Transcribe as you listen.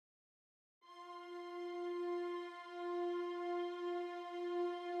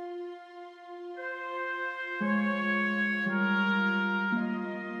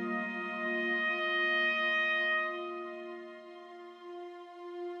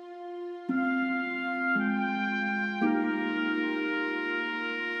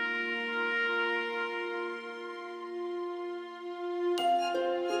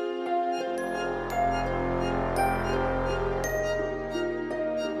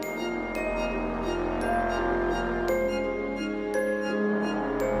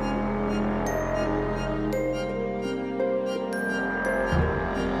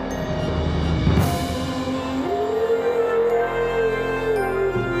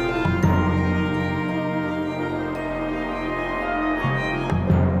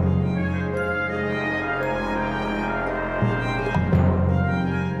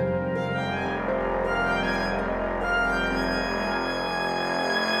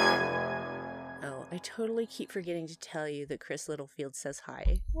I totally keep forgetting to tell you that Chris Littlefield says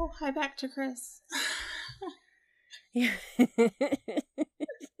hi. Oh, hi back to Chris.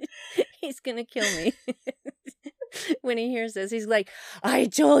 He's gonna kill me when he hears this. He's like, I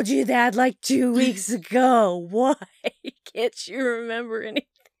told you that like 2 weeks ago. Why can't you remember anything?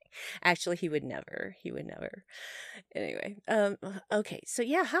 Actually, he would never. Anyway, okay, so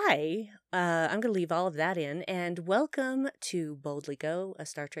yeah, hi. I'm gonna leave all of that in, and welcome to Boldly Go, a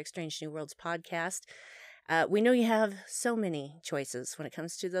Star Trek Strange New Worlds podcast. We know you have so many choices when it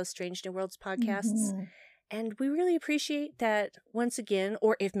comes to those Strange New Worlds podcasts, and we really appreciate that once again,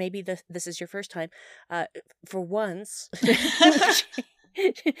 or if maybe this is your first time, for once,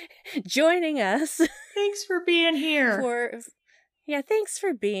 joining us. Thanks for being here. Yeah, thanks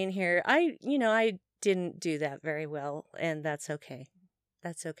for being here. I didn't do that very well, and that's okay.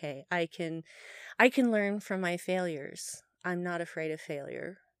 That's okay. I can learn from my failures. I'm not afraid of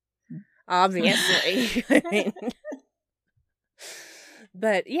failure. Obviously. I mean,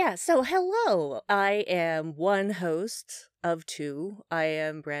 but yeah, so hello. I am one host of two. I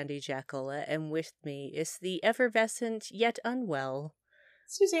am Brandy Jackola, and with me is the effervescent yet unwell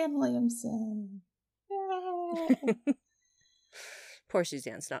Suzanne Williamson. Yay. Poor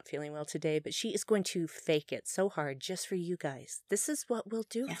Suzanne's not feeling well today, but she is going to fake it so hard just for you guys. This is what we'll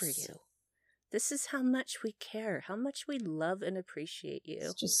do for you. This is how much we care, how much we love and appreciate you.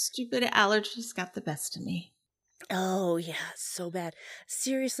 It's just stupid allergies got the best of me. Oh, yeah, so bad.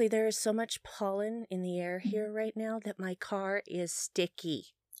 Seriously, there is so much pollen in the air here right now that my car is sticky.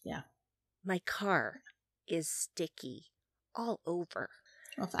 Yeah. My car is sticky all over.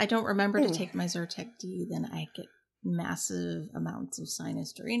 Well, if I don't remember to take my Zyrtec D, then I get massive amounts of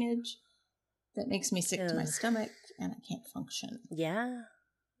sinus drainage that makes me sick to my stomach, and I can't function. Yeah.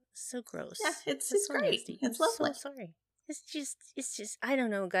 So gross. Yeah, it's so great. Nasty. It's I'm lovely. So sorry. It's just, I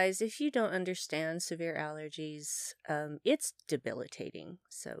don't know, guys. If you don't understand severe allergies, it's debilitating.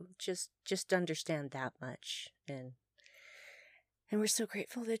 So just understand that much. And we're so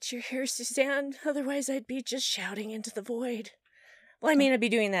grateful that you're here, Suzanne. Otherwise, I'd be just shouting into the void. Well, I mean, I'd be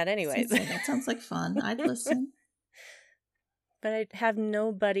doing that anyway. That sounds like fun. I'd listen. But I'd have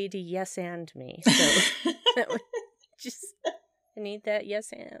nobody to yes and me. So that would I need that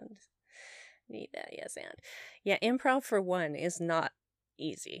yes and. Yeah, improv for one is not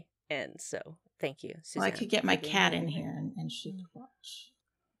easy. And so, thank you, Suzanne. Well, I could get my cat in here and she could watch.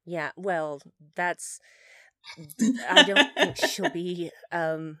 Yeah, well, I don't think she'll be,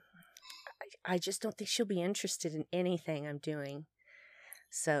 I just don't think she'll be interested in anything I'm doing.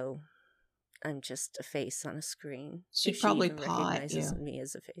 So, I'm just a face on a screen. She'd probably paw recognizes me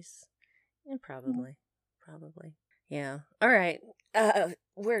as a face. Yeah, probably. Yeah. All right.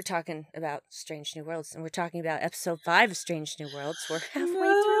 We're talking about Strange New Worlds, and we're talking about episode 5 of Strange New Worlds. We're halfway through.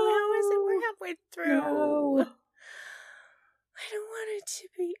 How is it? We're halfway through. No. I don't want it to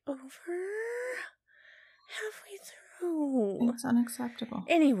be over. Halfway through. It's unacceptable.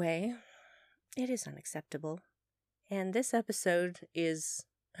 Anyway, it is unacceptable. And this episode is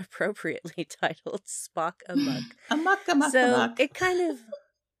appropriately titled Spock Amok. Amok. So it kind of,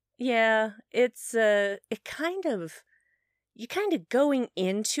 yeah, it's, you kind of going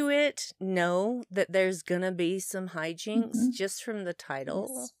into it know that there's gonna be some hijinks just from the title.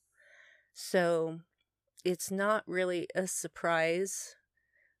 Yes. So it's not really a surprise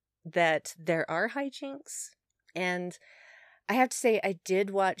that there are hijinks. And I have to say, I did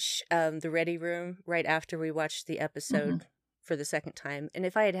watch the Ready Room right after we watched the episode for the second time. And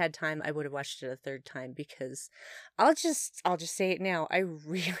if I had had time, I would have watched it a third time because I'll just say it now. I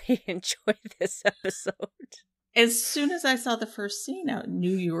really enjoyed this episode. As soon as I saw the first scene, I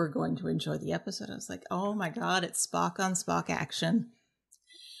knew you were going to enjoy the episode. I was like, oh my God, it's Spock on Spock action.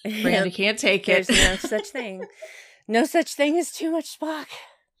 Brandy can't take it. There's no such thing. No such thing as too much Spock.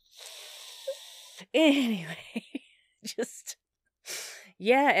 Anyway, just,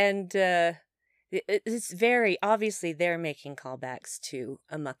 yeah, and It's very obviously they're making callbacks to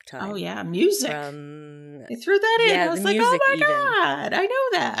Amok Time. Oh yeah, music. They threw that in. I was like, oh my God, I know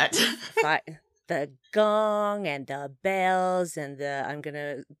that. The gong and the bells and the, I'm going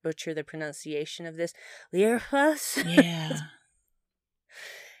to butcher the pronunciation of this, Lirfus. Yeah.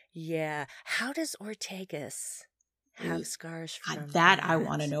 Yeah. How does Ortegas have scars from that? I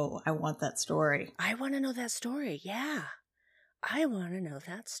want to know. I want that story. I want to know that story. Yeah. I want to know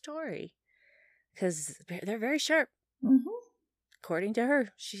that story. Because they're very sharp. Mm-hmm. According to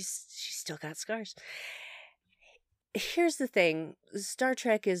her, she's still got scars. Here's the thing. Star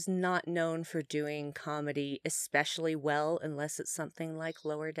Trek is not known for doing comedy especially well unless it's something like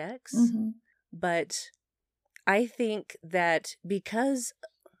Lower Decks. Mm-hmm. But I think that because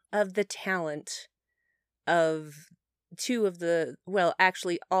of the talent of two of the, well,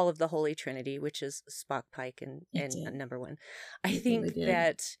 actually all of the Holy Trinity, which is Spock, Pike, and number one, I think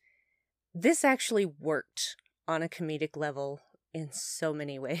that this actually worked on a comedic level in so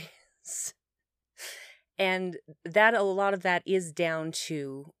many ways. And that a lot of that is down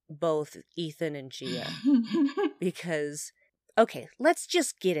to both Ethan and Gia. Because, okay, let's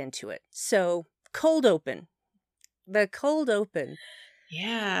just get into it. So, cold open. The cold open.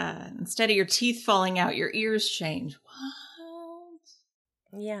 Yeah. Instead of your teeth falling out, your ears change.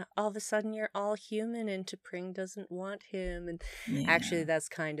 What? Yeah, all of a sudden you're all human and T'Pring doesn't want him. And actually that's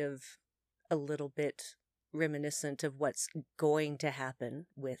kind of a little bit reminiscent of what's going to happen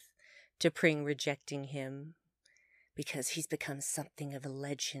with T'Pring rejecting him because he's become something of a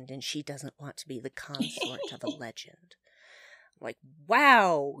legend and she doesn't want to be the consort of a legend. Like,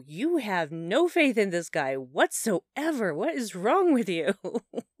 wow, you have no faith in this guy whatsoever. What is wrong with you?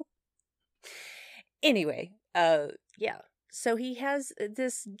 Anyway, yeah. So he has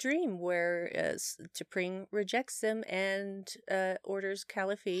this dream where T'Pring rejects him and orders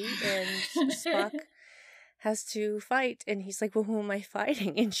Caliphie, and Spock has to fight. And he's like, well, who am I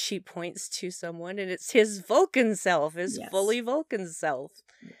fighting? And she points to someone, and it's his Vulcan self, his fully Vulcan self.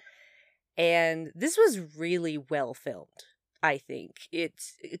 And this was really well filmed, I think.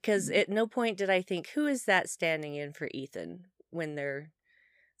 It's because at no point did I think, who is that standing in for Ethan when they're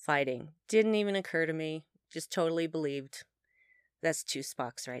fighting? Didn't even occur to me. Just totally believed. That's two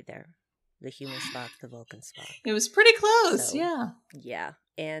Spocks right there. The human Spock, the Vulcan Spock. It was pretty close, yeah. Yeah.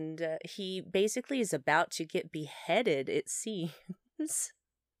 And he basically is about to get beheaded, it seems.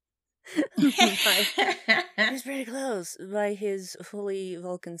 He's pretty close by his fully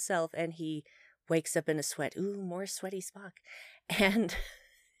Vulcan self, and he wakes up in a sweat. Ooh, more sweaty Spock. And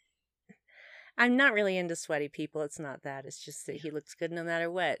I'm not really into sweaty people. It's not that. It's just that he looks good no matter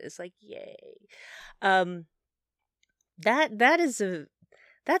what. It's like, yay.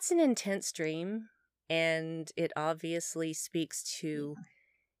 That's an intense dream, and it obviously speaks to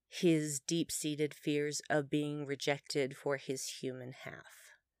his deep-seated fears of being rejected for his human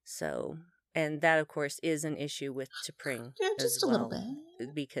half. So, and that of course is an issue with T'Pring just a little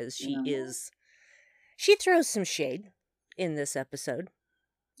bit, because she throws some shade in this episode.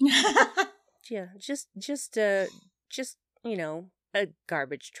 Yeah, just you know, a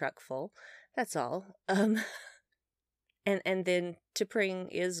garbage truck full. That's all. And then T'Pring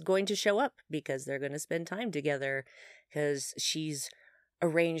is going to show up because they're going to spend time together because she's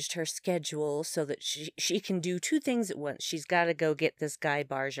arranged her schedule so that she can do two things at once. She's got to go get this guy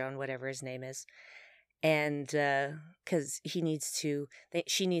Barjon, whatever his name is, and because she needs to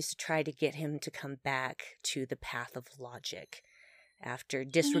try to get him to come back to the path of logic after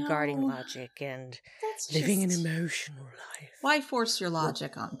disregarding logic and living an emotional life. Why force your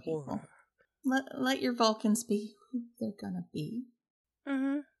logic on people? Let your Vulcans be who they're gonna be.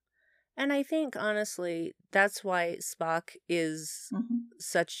 Mm-hmm. And I think, honestly, that's why Spock is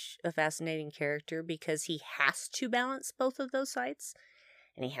such a fascinating character, because he has to balance both of those sides,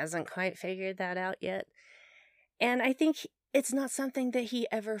 and he hasn't quite figured that out yet. And I think it's not something that he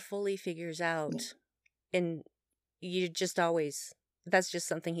ever fully figures out. Yeah. And that's just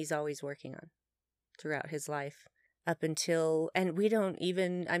something he's always working on throughout his life. Up until, and we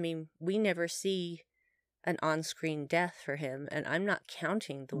never see an on-screen death for him, and I'm not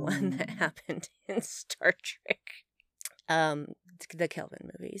counting the one that happened in Star Trek, the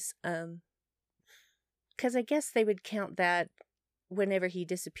Kelvin movies, because I guess they would count that whenever he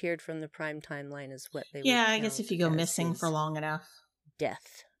disappeared from the prime timeline is what they would count. I guess if you go missing for long enough.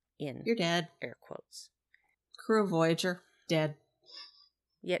 Death in you're dead. Air quotes. Crew of Voyager, dead.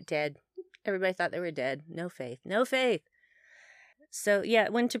 Yet dead. Everybody thought they were dead. No faith. No faith. So, yeah,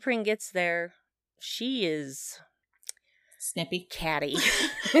 when T'Pring gets there, she is... snippy. Catty.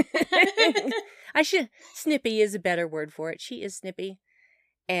 Snippy is a better word for it. She is snippy.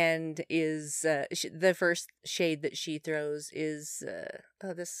 and is the first shade that she throws is,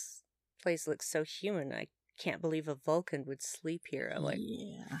 oh, this place looks so human. I can't believe a Vulcan would sleep here. I'm like,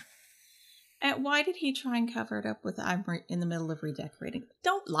 yeah. And why did he try and cover it up with I'm in the middle of redecorating?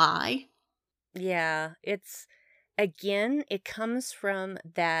 Don't lie. yeah, it's, again, it comes from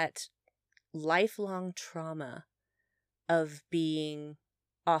that lifelong trauma of being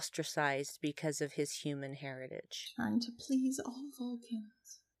ostracized because of his human heritage. Trying to please all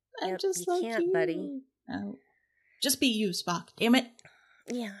Vulcans. I'm Yep, just you like can't, you. buddy. No. Just be you, Spock. Damn it.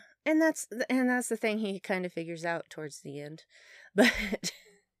 Yeah, and that's the thing he kind of figures out towards the end. But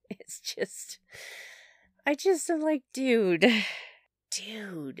it's just, I'm like, dude,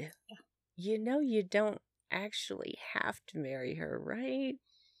 you know you don't actually have to marry her, right?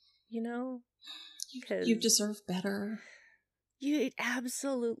 You know? You deserve better. You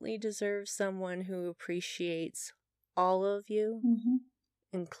absolutely deserve someone who appreciates all of you,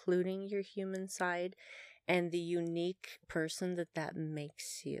 including your human side, and the unique person that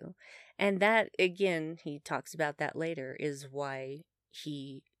makes you. And that, again, he talks about that later, is why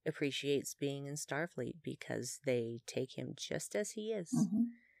he appreciates being in Starfleet, because they take him just as he is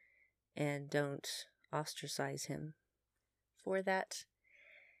and don't ostracize him for that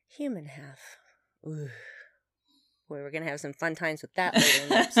human half. Ooh. Boy, we're going to have some fun times with that later in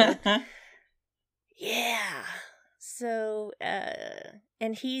the episode. Yeah. So,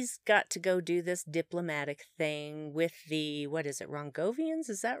 and he's got to go do this diplomatic thing with the, what is it, Rongovians?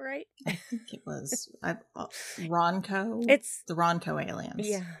 Is that right? I think it was Ronco. It's the Ronco aliens.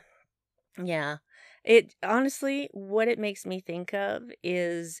 Yeah. Yeah. It, honestly, what it makes me think of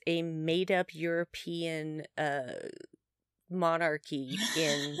is a made-up European monarchy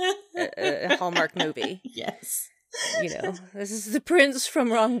in a Hallmark movie. Yes. You know, this is the prince from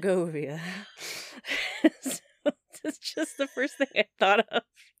Rongovia. So it's just the first thing I thought of.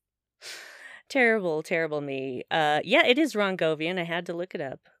 Terrible, terrible me. Yeah, it is Rongovian. I had to look it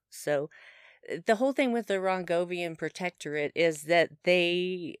up. So the whole thing with the Rongovian protectorate is that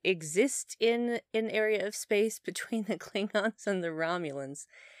they exist in an area of space between the Klingons and the Romulans.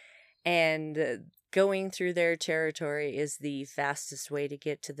 And going through their territory is the fastest way to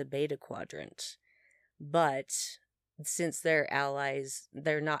get to the Beta Quadrant. But since they're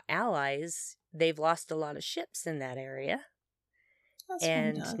not allies, they've lost a lot of ships in that area.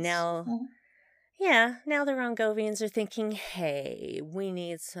 And now, now the Rongovians are thinking, hey, we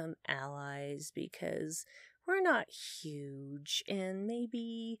need some allies because we're not huge, and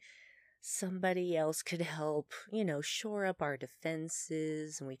maybe somebody else could help, shore up our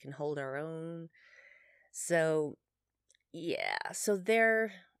defenses, and we can hold our own. So, yeah, so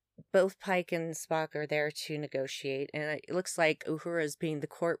both Pike and Spock are there to negotiate, and it looks like Uhura is being the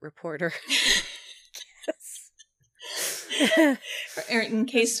court reporter. In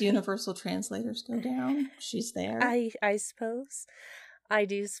case universal translators go down, she's there. I suppose. I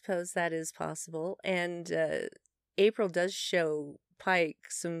do suppose that is possible. And April does show Pike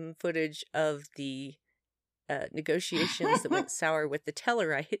some footage of the negotiations that went sour with the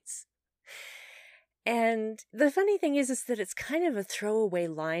Tellarites. And the funny thing is that it's kind of a throwaway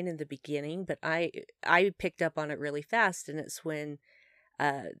line in the beginning, but I picked up on it really fast, and it's when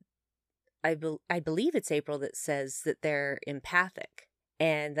I believe it's April that says that they're empathic,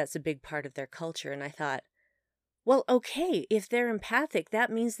 and that's a big part of their culture. And I thought, well, okay, if they're empathic,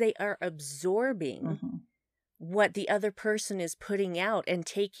 that means they are absorbing what the other person is putting out and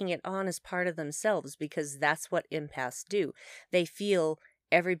taking it on as part of themselves, because that's what empaths do. They feel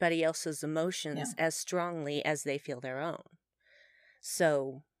everybody else's emotions as strongly as they feel their own.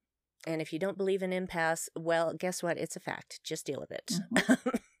 So, and if you don't believe in empaths, well, guess what? It's a fact. Just deal with it.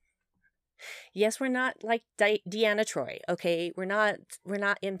 Yes, we're not like Deanna Troi, okay? We're not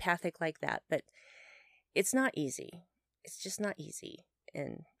empathic like that, but it's not easy. It's just not easy.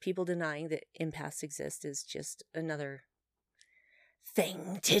 And people denying that empaths exist is just another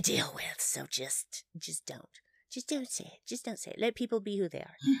thing to deal with. So just don't. Just don't say it. Just don't say it. Let people be who they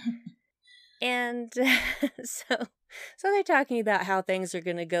are. And so they're talking about how things are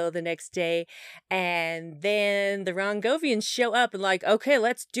going to go the next day. And then the Rongovians show up and like, okay,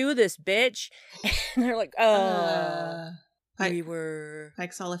 let's do this, bitch. And they're like,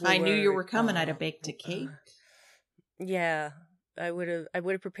 Pike's all, if I knew you were coming, I'd have baked a cake. Yeah, I would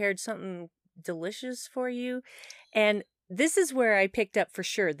have prepared something delicious for you. And this is where I picked up for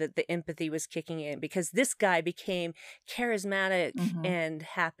sure that the empathy was kicking in, because this guy became charismatic and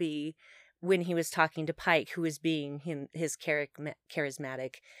happy when he was talking to Pike, who was being his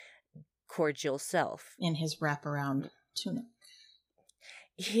charismatic, cordial self. In his wraparound tunic.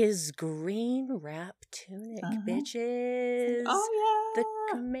 His green wrap tunic, bitches. Oh, yeah. The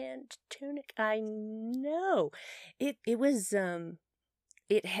command tunic. I know. It was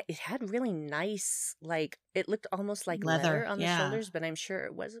it had really nice, like, it looked almost like leather on the shoulders, but I'm sure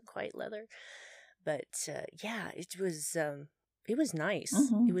it wasn't quite leather. But yeah, it was nice.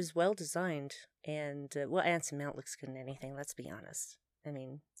 Mm-hmm. It was well designed, and well, Anson Mount looks good in anything. Let's be honest. I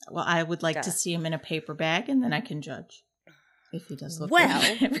mean, well, I would like to see him in a paper bag, and then I can judge if he does look well. good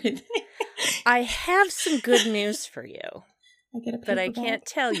and everything. I have some good news for you. I get a paper but I bag. can't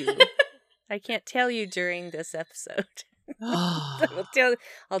tell you. I can't tell you during this episode.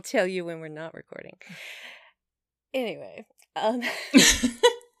 I'll tell you when we're not recording. Anyway,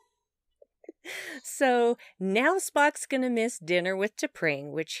 so now Spock's gonna miss dinner with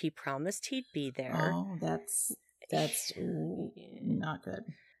T'Pring, which he promised he'd be there. Oh, that's not good.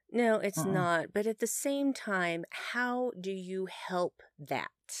 No, it's not. But at the same time, how do you help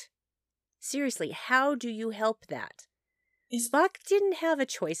that? Seriously, how do you help that? Spock didn't have a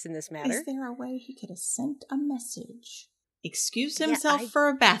choice in this matter. Is there a way he could have sent a message? Excuse himself for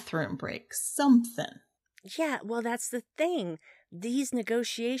a bathroom break. Something. Yeah, well, that's the thing. These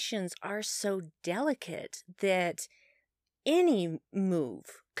negotiations are so delicate that any move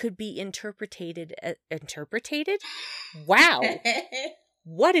could be interpreted? Wow.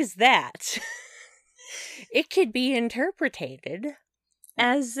 What is that? It could be interpreted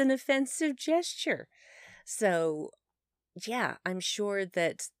as an offensive gesture. So, yeah, I'm sure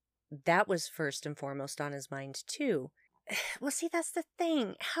that was first and foremost on his mind, too. Well, see, that's the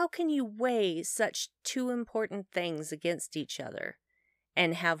thing. How can you weigh such two important things against each other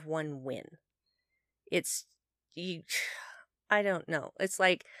and have one win? I don't know. It's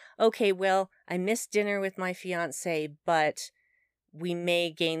like, okay, well, I missed dinner with my fiance, but we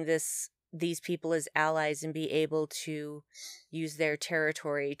may gain these people as allies and be able to use their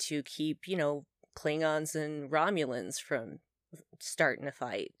territory to keep, Klingons and Romulans from starting a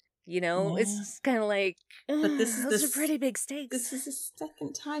fight. It's kind of like, but those are pretty big stakes. This is the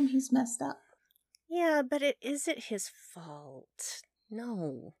second time he's messed up. Yeah, but it isn't his fault.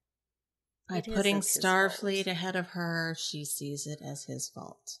 No. By putting Starfleet ahead of her, she sees it as his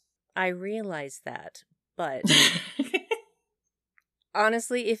fault. I realize that, but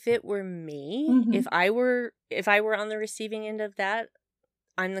honestly, if it were me, if I were on the receiving end of that,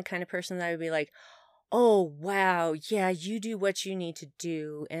 I'm the kind of person that I would be like, oh, wow, yeah, you do what you need to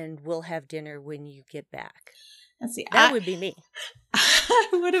do, and we'll have dinner when you get back. And see, that would be me. I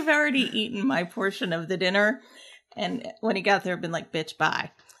would have already eaten my portion of the dinner, and when he got there, I'd been like, bitch,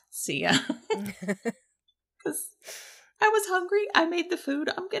 bye. See ya. Because I was hungry. I made the food.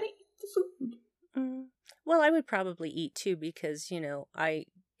 I'm going to eat the food. Well, I would probably eat, too, because, I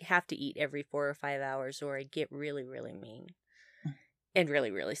have to eat every 4 or 5 hours, or I get really, really mean and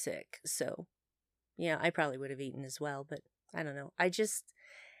really, really sick, so... Yeah, I probably would have eaten as well, but I don't know.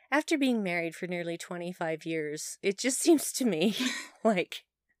 After being married for nearly 25 years, it just seems to me like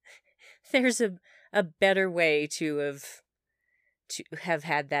there's a better way to have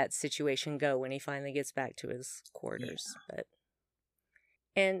had that situation go when he finally gets back to his quarters. Yeah.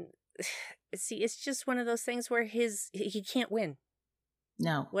 And see, it's just one of those things where he can't win.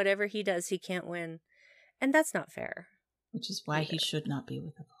 No. Whatever he does, he can't win. And that's not fair. Which is why he should not be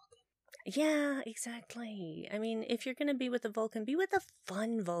with a Vulcan. Yeah, exactly. I mean, if you're going to be with a Vulcan, be with a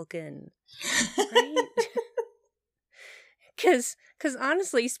fun Vulcan. Right? Because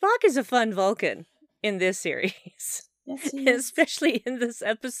honestly, Spock is a fun Vulcan in this series. Yes, he is. Especially in this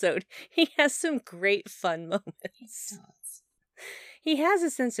episode. He has some great fun moments. He has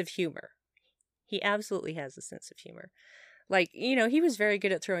a sense of humor. He absolutely has a sense of humor. Like, he was very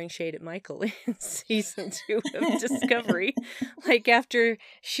good at throwing shade at Michael in season 2 of Discovery. Like, after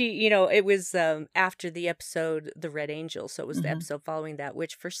she, it was after the episode The Red Angel, so it was the episode following that,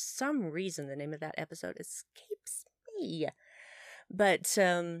 which for some reason the name of that episode escapes me. But,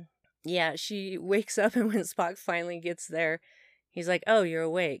 yeah, she wakes up, and when Spock finally gets there, he's like, oh, you're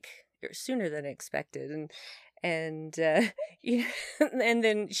awake. You're sooner than expected. And and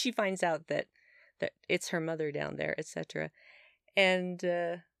then she finds out that it's her mother down there, etc. And,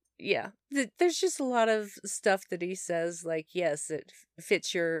 yeah, there's just a lot of stuff that he says, like, yes, it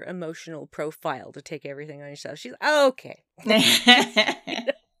fits your emotional profile to take everything on yourself. She's like, oh, okay.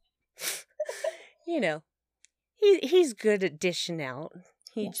 He's good at dishing out.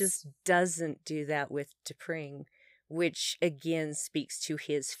 He just doesn't do that with T'Pring, which, again, speaks to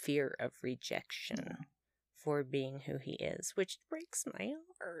his fear of rejection for being who he is, which breaks my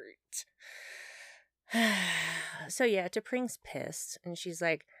heart. So yeah, T'Pring's pissed, and she's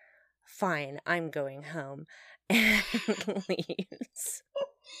like, fine, I'm going home, and leaves.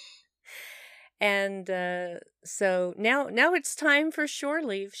 And so now it's time for shore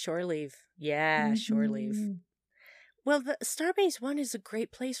leave. Shore leave. Yeah, shore leave. Well, the Starbase 1 is a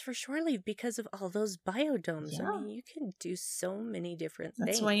great place for shore leave because of all those biodomes. Yeah. I mean, you can do so many different things.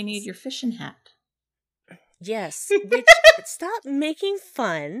 That's why you need your fishing hat. Yes. Which, stop making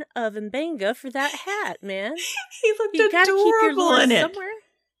fun of Mbenga for that hat, man. He looked You gotta keep your adorable lore in it. somewhere.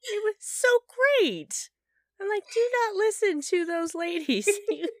 It was so great. I'm like, do not listen to those ladies.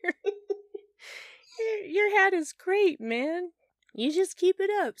 Your hat is great, man. You just keep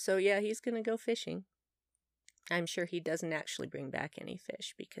it up. So yeah, he's gonna go fishing. I'm sure he doesn't actually bring back any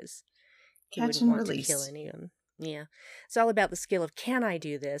fish because he Catch wouldn't and want release. to kill any of them. Yeah. It's all about the skill of, can I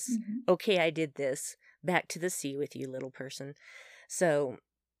do this? Okay, I did this. Back to the sea with you, little person. So,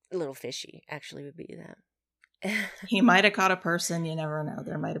 little fishy actually would be that. He might have caught a person. You never know.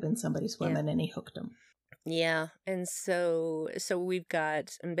 There might have been somebody swimming and he hooked him. Yeah. And so we've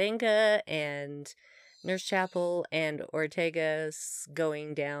got Mbenga and Nurse Chapel and Ortega's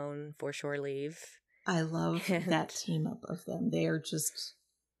going down for shore leave. I love that team up of them. They are just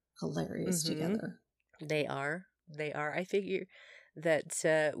hilarious together. They are. I figure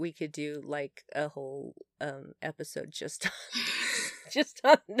that we could do like a whole episode just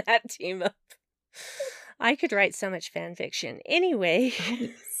on that team up. I could write so much fan fiction. Anyway.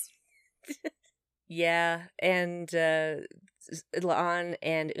 Yeah, and La'an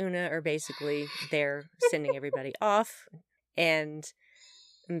and Una are basically there sending everybody off, and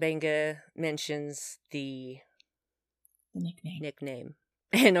Mbenga mentions the nickname.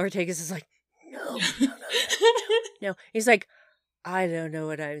 And Ortegas is like, no. He's like, I don't know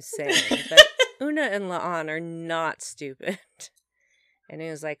what I'm saying. But Una and La'an are not stupid. And he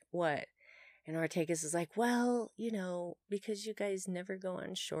was like, what? And Ortegas is like, well, because you guys never go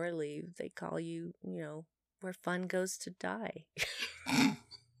on shore leave, they call you, where fun goes to die. Poor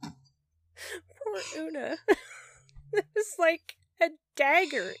Una. It's like a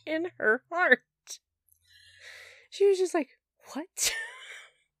dagger in her heart. She was just like, what?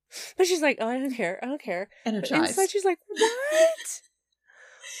 But she's like, oh, I don't care. Energized. But inside she's like, what?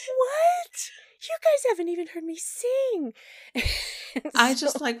 What? You guys haven't even heard me sing. I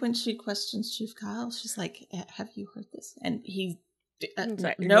just like when she questions Chief Kyle. She's like, have you heard this? And he's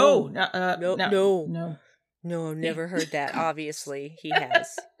like, no, I've never heard that. Obviously, he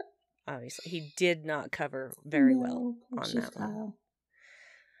has. Obviously, he did not cover very well on Chief that Kyle. one.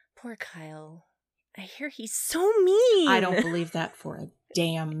 Poor Kyle. I hear he's so mean. I don't believe that for a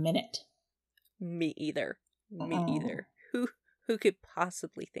damn minute. Me either. Who could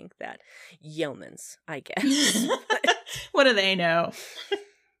possibly think that? Yeomans, I guess. What do they know?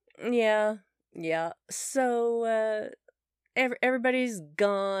 Yeah. So everybody's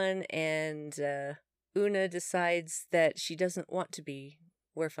gone, and Una decides that she doesn't want to be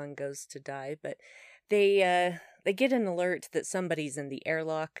where fun goes to die, but they get an alert that somebody's in the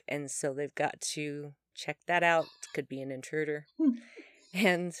airlock, and so they've got to check that out. Could be an intruder.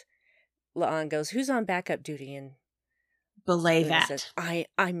 And La'an goes, who's on backup duty? And belay Una that. says, belay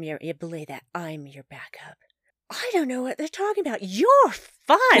that. I'm your backup. I don't know what they're talking about. You're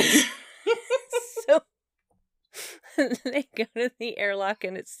fun. So they go to the airlock,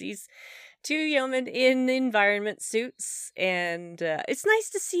 and it's these two yeomen in environment suits, and it's nice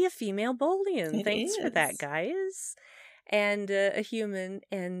to see a female Bolian. Thanks for that, guys. And a human,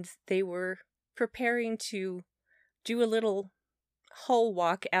 and they were preparing to do a little hull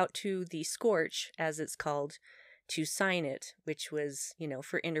walk out to the Scorch, as it's called, to sign it, which was,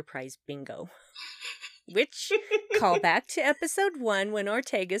 for Enterprise bingo. Which, call back to episode 1 when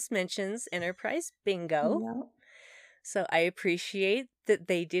Ortegas mentions Enterprise bingo. Yep. So I appreciate that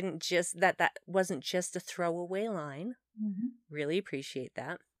they didn't that wasn't just a throwaway line. Really appreciate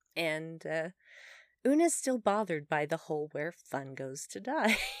that. And Una's still bothered by the whole where fun goes to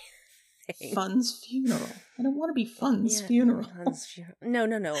die thing. Fun's funeral. I don't want to be Fun's funeral.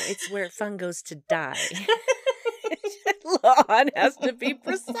 No. It's where fun goes to die. La'an has to be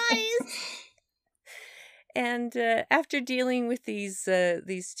precise. And after dealing with these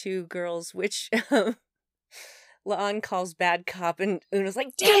two girls, which La'an calls bad cop, and Una's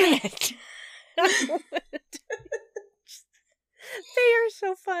like, damn it! They are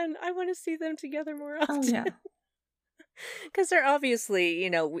so fun. I want to see them together more often. Oh, yeah. Because they're obviously,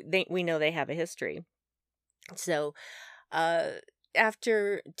 we know they have a history. So,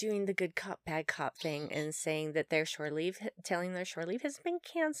 after doing the good cop, bad cop thing and saying that telling their shore leave has been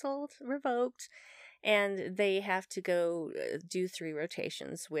canceled, revoked, and they have to go do 3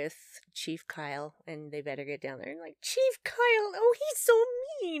 rotations with Chief Kyle, and they better get down there. And like, Chief Kyle, oh, he's so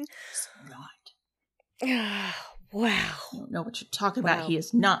mean. He's not. Wow. I don't know what you're talking about. He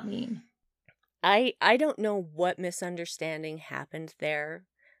is not mean. I don't know what misunderstanding happened there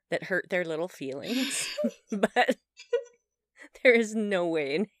that hurt their little feelings, but there is no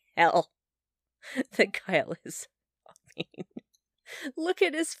way in hell that Kyle is mean. Look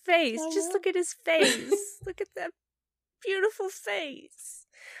at his face. Just look at his face. Look at that beautiful face.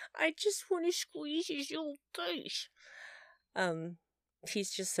 I just want to squeeze his little face.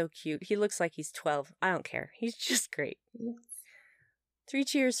 He's just so cute. He looks like he's 12. I don't care. He's just great. 3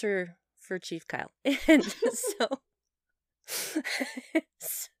 cheers for Chief Kyle. And so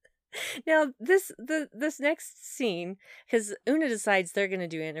now this next scene, because Una decides they're going to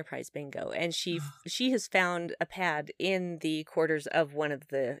do Enterprise Bingo, and she has found a pad in the quarters of one of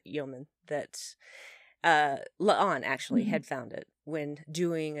the yeomen that La'an actually had found it when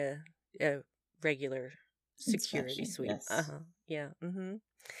doing a regular security sweep. Yes. Yeah. Mm-hmm.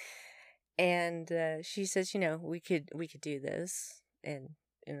 And she says, we could do this, and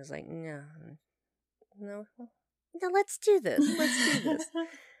it was like, no, let's do this.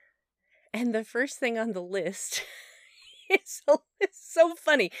 And the first thing on the list is so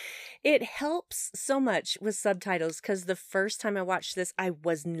funny. It helps so much with subtitles, because the first time I watched this, I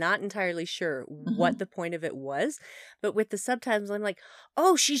was not entirely sure what the point of it was. But with the subtitles, I'm like,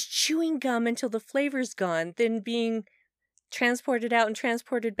 oh, she's chewing gum until the flavor's gone, then being transported out and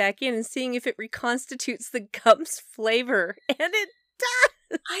transported back in and seeing if it reconstitutes the gum's flavor. And it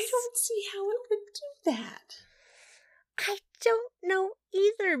does! I don't see how it would do that. I don't know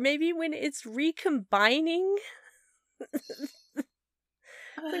either. Maybe when it's recombining... when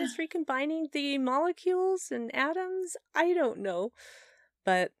it's recombining the molecules and atoms, I don't know.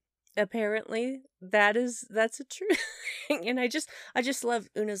 But apparently that's a true thing. And I just love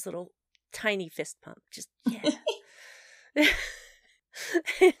Una's little tiny fist pump. Just, yeah.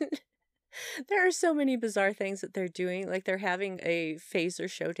 There are so many bizarre things that they're doing. Like they're having a phaser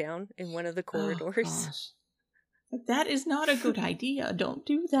showdown in one of the corridors. That is not a good idea. Don't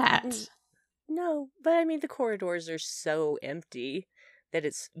do that. No, but I mean, the corridors are so empty that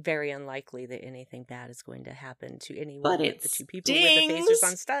it's very unlikely that anything bad is going to happen to anyone but the 2 people with the phasers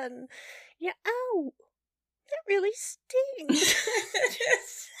on stun. Yeah, ow! That really stings. These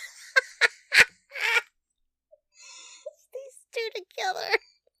 2 together.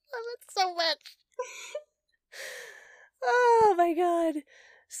 I love it so much. Oh my god.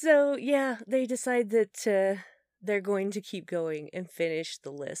 So, yeah, they decide that they're going to keep going and finish the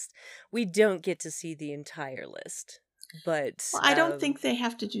list. We don't get to see the entire list, but... Well, I don't think they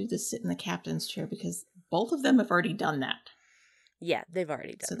have to do the sit in the captain's chair, because both of them have already done that. Yeah, they've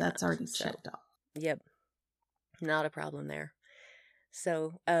already done that. So that's already checked off. Yep. Not a problem there.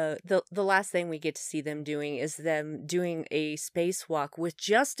 So the last thing we get to see them doing is them doing a spacewalk with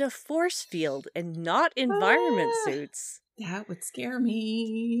just a force field and not environment suits. That would scare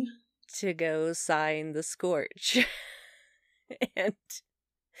me. To go sign the Scorch. And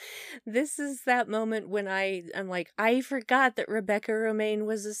this is that moment when I'm like, I forgot that Rebecca Romaine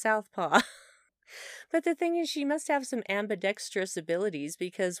was a southpaw. But the thing is, she must have some ambidextrous abilities,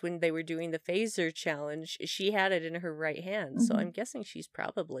 because when they were doing the phaser challenge, she had it in her right hand. So I'm guessing she's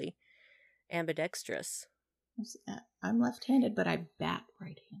probably ambidextrous. I'm left-handed, but I bat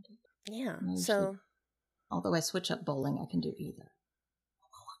right-handed. Yeah, so... Although I switch up bowling, I can do either.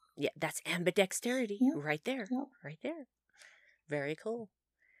 Yeah, that's ambidexterity right there. Yep. Right there. Very cool.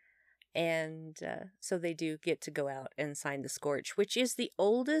 And so they do get to go out and sign the Scorch, which is the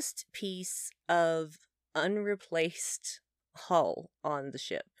oldest piece of unreplaced hull on the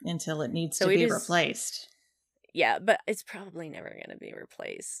ship. Until it needs to be replaced. Yeah, but it's probably never going to be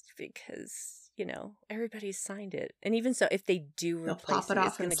replaced because, everybody's signed it. And even so, if they do replace it,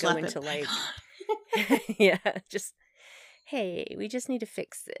 it's going to go into like... yeah, just... hey, we just need to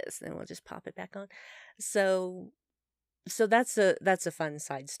fix this, and we'll just pop it back on. So that's a fun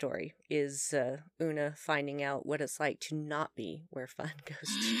side story, is Una finding out what it's like to not be where fun goes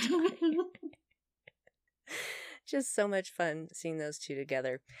to die. Just so much fun seeing those 2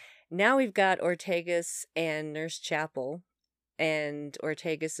 together. Now we've got Ortegas and Nurse Chapel, and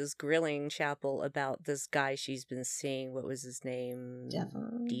Ortegas is grilling Chapel about this guy she's been seeing. What was his name?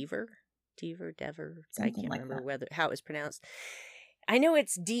 Dever. I can't remember how it was pronounced. I know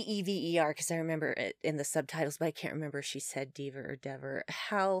it's Dever because I remember it in the subtitles, but I can't remember if she said Dever or Dever.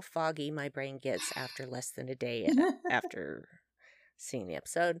 How foggy my brain gets after less than a day after seeing the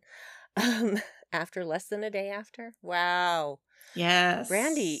episode. After less than a day after? Wow. Yes.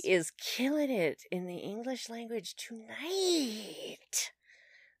 Brandy is killing it in the English language tonight.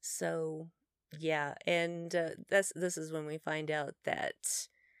 So, yeah, and this is when we find out that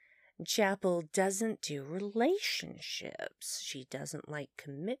Chapel doesn't do relationships. She doesn't like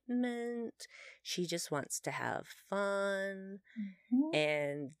commitment. She just wants to have fun. Mhm.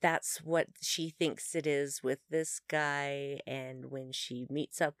 And that's what she thinks it is with this guy. And when she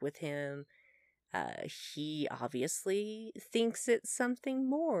meets up with him, he obviously thinks it's something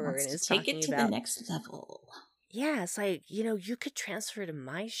more Wants and to is take talking it to the about, next level. yeah, it's like, you could transfer to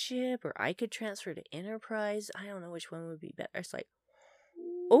my ship or I could transfer to Enterprise. I don't know which one would be better. It's like,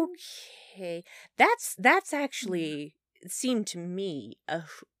 okay, that's actually seemed to me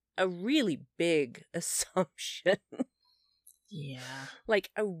a really big assumption. Yeah. Like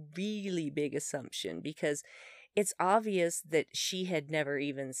a really big assumption, because it's obvious that she had never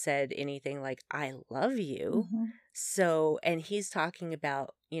even said anything like I love you. Mhm. So, and he's talking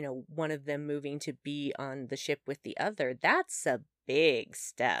about, one of them moving to be on the ship with the other. That's a big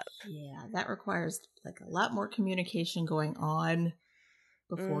step. Yeah, that requires like a lot more communication going on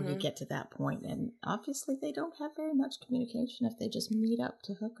before you Mhm. get to that point. And obviously, they don't have very much communication if they just meet up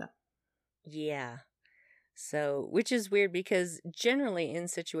to hook up. Yeah. So, which is weird because generally in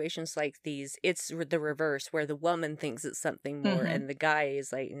situations like these, it's the reverse where the woman thinks it's something more Mhm. and the guy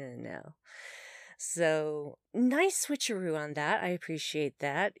is like, no. So, nice switcheroo on that. I appreciate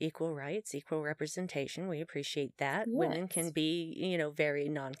that. Equal rights, equal representation. We appreciate that. Women can Yes. be, very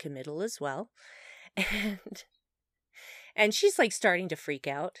non-committal as well. And she's like starting to freak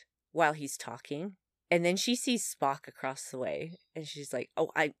out while he's talking. And then she sees Spock across the way, and she's like,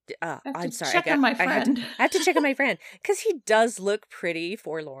 "Oh, I have I'm to sorry. check on my I friend. have to check on my friend because he does look pretty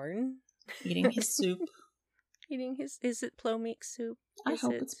forlorn, Eating his soup. eating his. Is it plomeek soup? I Is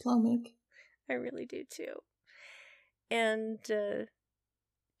hope it? it's Plomik. I really do too. And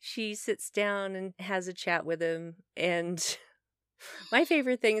she sits down and has a chat with him, and my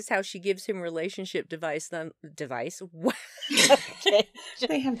favorite thing is how she gives him relationship device. Device. Okay,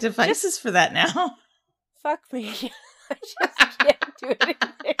 They have devices for that now. fuck me. I just can't do anything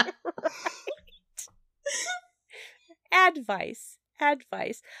right. Advice.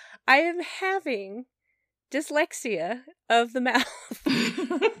 I am having dyslexia of the mouth.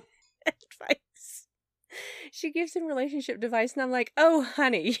 Advice. She gives him relationship device, and I'm like, oh,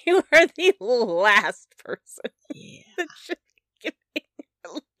 honey, you are the last person Yeah. that should be giving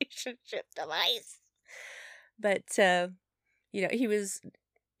relationship device. But,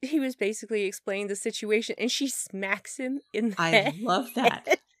 he was basically explaining the situation, and she smacks him in the head. I love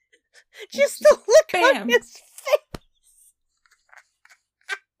that. Just the look bam. on his face.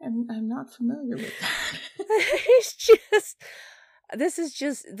 I'm not familiar with that. He's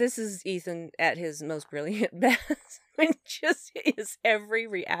this is Ethan at his most brilliant best. When just his every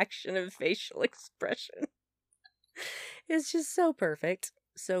reaction and facial expression is just so perfect.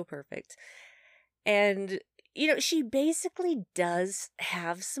 So perfect. And, she basically does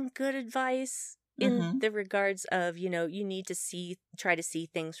have some good advice in the regards of, you need to try to see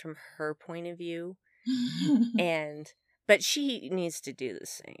things from her point of view. But she needs to do the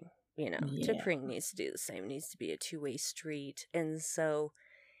same, Yeah. T'Pring needs to do the same. It needs to be a two-way street. And so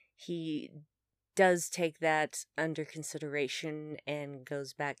he does take that under consideration and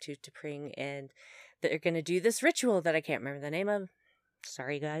goes back to T'Pring, and they're going to do this ritual that I can't remember the name of.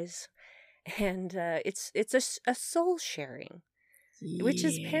 Sorry, guys. And it's a soul sharing, which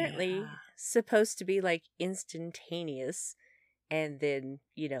is apparently supposed to be like instantaneous. And then,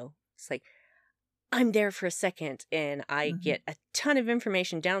 it's like, I'm there for a second and I get a ton of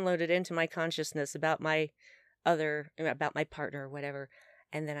information downloaded into my consciousness about my partner or whatever.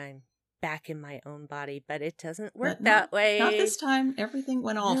 And then I'm back in my own body, but it doesn't work that way. Not this time. Everything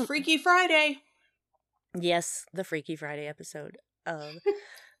went all Freaky Friday. Yes, the Freaky Friday episode of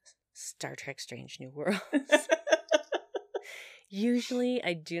Star Trek Strange New Worlds. Usually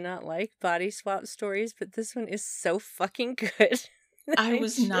I do not like body swap stories, but this one is so fucking good. I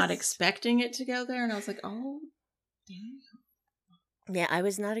was not expecting it to go there, and I was like, oh, damn. Yeah, I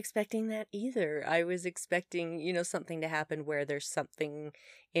was not expecting that either. I was expecting, something to happen where there's something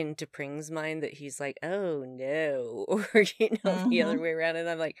in T'Pring's mind that he's like, oh no, or, the other way around. And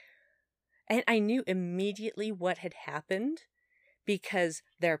I'm like, and I knew immediately what had happened because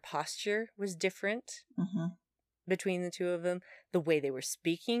their posture was different between the two of them. The way they were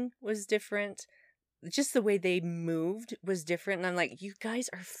speaking was different. Just the way they moved was different. And I'm like, you guys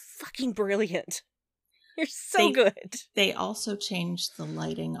are fucking brilliant. You're so good. They also changed the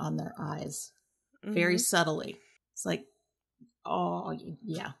lighting on their eyes very subtly. It's like, oh,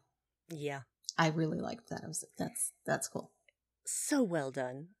 yeah. Yeah. I really liked that. That's cool. So well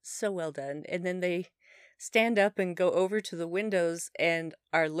done. So well done. And then they stand up and go over to the windows and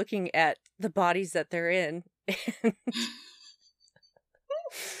are looking at the bodies that they're in.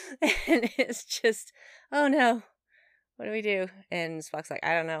 And it's just, oh no, what do we do? And Spock's like,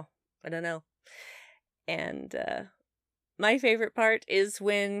 I don't know. And my favorite part is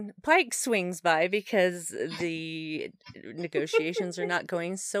when Pike swings by because the negotiations are not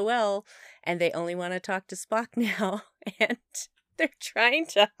going so well and they only want to talk to Spock now. And they're trying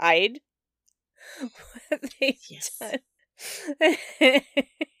to hide what they've done.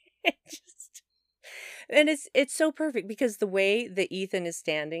 And it's so perfect because the way that Ethan is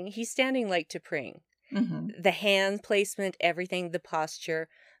standing, he's standing like T'Pring. Mm-hmm. The hand placement, everything, the posture,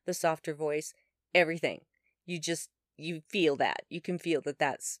 the softer voice, everything. You feel that. You can feel that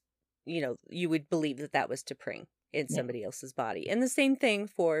that's, you would believe that that was T'Pring in somebody else's body. And the same thing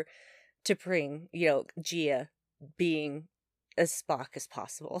for T'Pring, Gia being as Spock as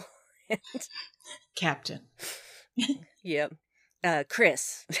possible. Captain. Yep.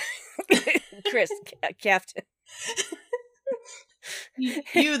 Chris. Chris, Captain.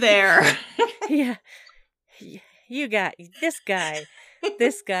 You there. Yeah. You got this guy,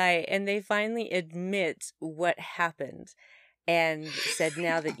 and they finally admit what happened and said,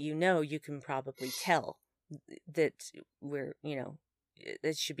 now that you can probably tell that we're,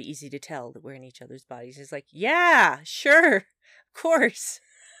 it should be easy to tell that we're in each other's bodies. It's like, yeah, sure, of course.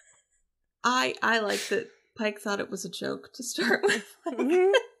 I like that Pike thought it was a joke to start with.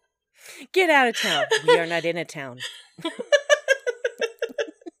 Mm-hmm. Get out of town. We are not in a town.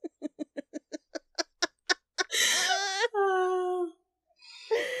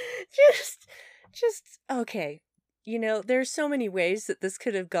 Just okay. There's so many ways that this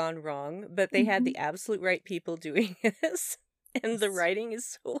could have gone wrong, but they had the absolute right people doing this, and the writing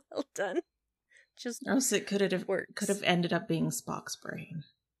is so well done. Just else it could have ended up being Spock's brain.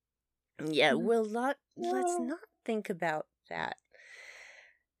 Yeah, let's not think about that.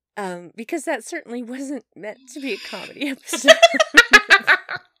 Because that certainly wasn't meant to be a comedy episode.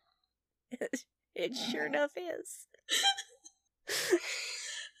 It sure enough is.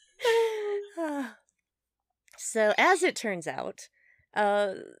 So, as it turns out,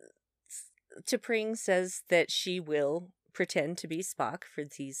 T'Pring says that she will pretend to be Spock for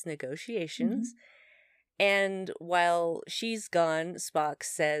these negotiations. Mm-hmm. And while she's gone, Spock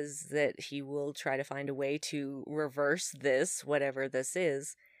says that he will try to find a way to reverse this, whatever this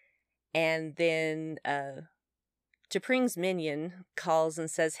is. And then T'Pring's minion calls and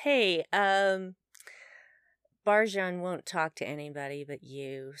says, hey, Barjan won't talk to anybody but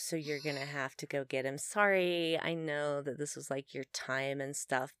you, so you're gonna have to go get him. Sorry, I know that this was like your time and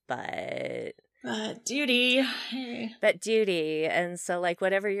stuff, but duty. But duty. And so, like,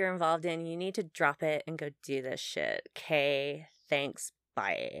 whatever you're involved in, you need to drop it and go do this shit. Okay, thanks,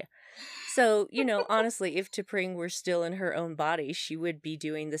 bye. So, honestly, if T'Pring were still in her own body, she would be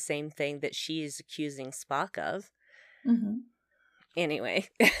doing the same thing that she is accusing Spock of. Mm-hmm. Anyway.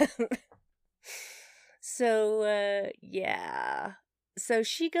 So, yeah. So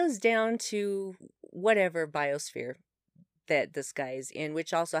she goes down to whatever biosphere that this guy is in,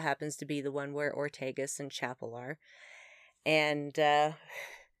 which also happens to be the one where Ortegas and Chapel are. And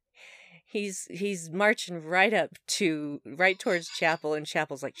he's marching right towards Chapel, and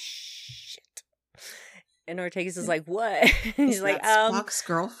Chapel's like, shit. And Ortegas is like, what? He's is like, that Spock's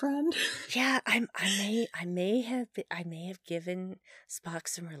girlfriend? Yeah, I may have given Spock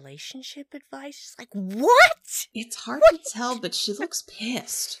some relationship advice. She's like, what? It's hard to tell, but she looks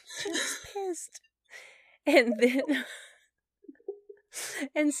pissed. She looks pissed. And then,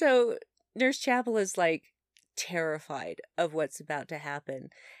 and so Nurse Chapel is like terrified of what's about to happen.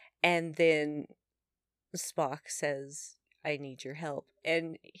 And then Spock says, I need your help.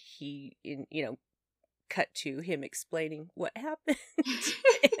 And he, cut to him explaining what happened.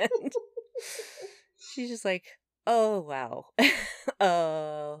 And she's just like, oh, wow.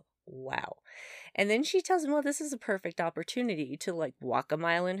 Oh, wow. And then she tells him, well, this is a perfect opportunity to like walk a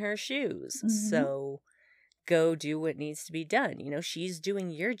mile in her shoes. Mm-hmm. So go do what needs to be done. She's doing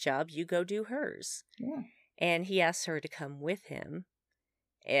your job. You go do hers. Yeah. And he asks her to come with him,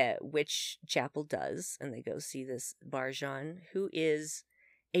 which Chapel does. And they go see this Barjan, who is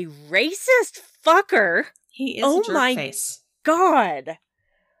a racist fucker. He is a jerk face. God.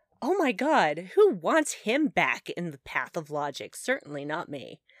 Oh my God. Who wants him back in the path of logic? Certainly not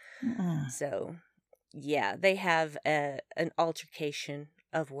me. So, yeah, they have an altercation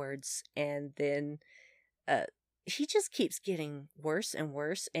of words, and then he just keeps getting worse and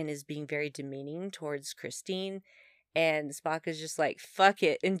worse and is being very demeaning towards Christine. And Spock is just like, fuck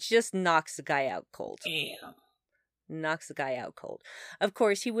it, and just knocks the guy out cold. Damn. knocks the guy out cold. Of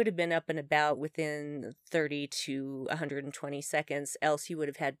course, he would have been up and about within 30 to 120 seconds, else he would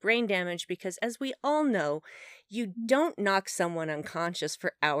have had brain damage because, as we all know, you don't knock someone unconscious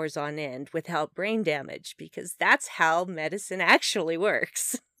for hours on end without brain damage because that's how medicine actually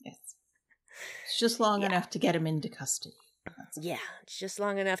works. Yes. It's just long enough to get him into custody. Yeah, it's just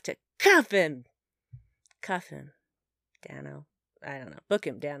long enough to cuff him. Cuff him, Dano. I don't know. Book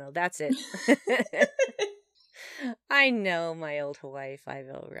him, Dano. That's it. I know my old Hawaii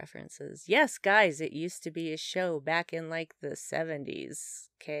Five-O references. Yes, guys, it used to be a show back in like the 70s,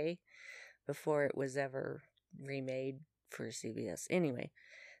 okay? Before it was ever remade for CBS. Anyway,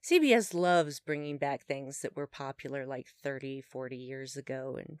 CBS loves bringing back things that were popular like 30, 40 years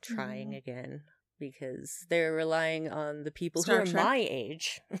ago and trying again because they're relying on the people Star who are Trek. my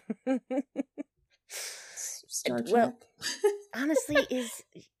age. Star Trek. Well, honestly,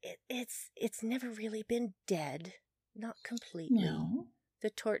 it's never really been dead. Not completely. No. The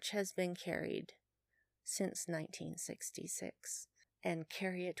torch has been carried since 1966, and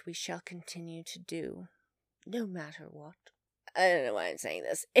carry it we shall continue to do, no matter what. I don't know why I'm saying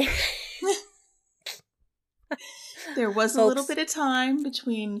this. There was a little bit of time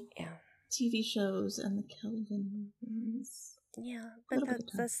between TV shows and the Kelvin movies. Yeah, but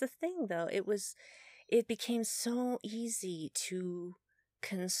that's the thing, though. It became so easy to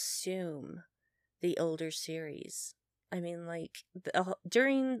consume the older series. I mean, like,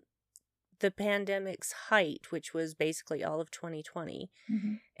 during the pandemic's height, which was basically all of 2020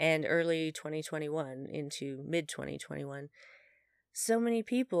 and early 2021 into mid-2021, so many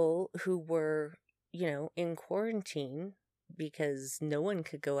people who were, in quarantine because no one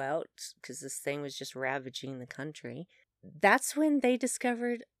could go out because this thing was just ravaging the country. That's when they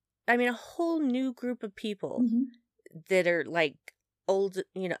discovered, a whole new group of people that are like old,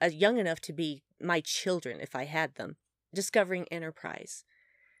 young enough to be my children if I had them, discovering Enterprise,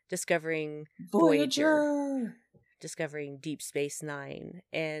 discovering Voyager, discovering Deep Space Nine,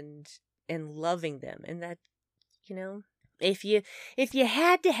 and loving them. And that, if you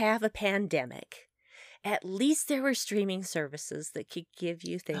had to have a pandemic, at least there were streaming services that could give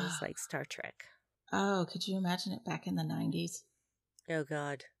you things like Star Trek. Oh, could you imagine it back in the 90s? Oh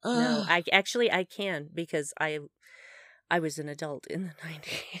God. No, I can because I was an adult in the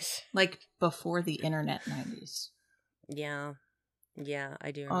 90s. Like before the internet 90s. Yeah. Yeah,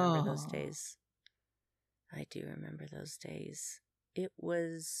 I do remember those days. I do remember those days. It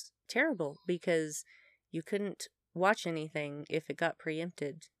was terrible because you couldn't watch anything if it got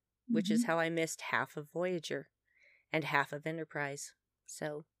preempted, which is how I missed half of Voyager and half of Enterprise.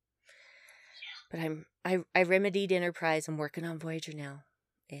 So, but I remedied Enterprise. I'm working on Voyager now,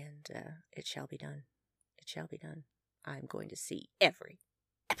 and it shall be done. It shall be done. I'm going to see every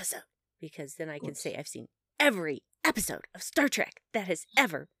episode because then I can say I've seen every episode of Star Trek that has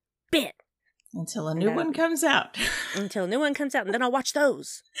ever been. Until a new one comes out. Until a new one comes out, and then I'll watch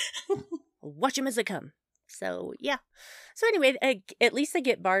those. I'll watch them as they come. So, yeah. So anyway, at least they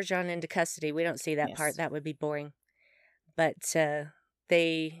get Barjan into custody. We don't see that part. That would be boring. But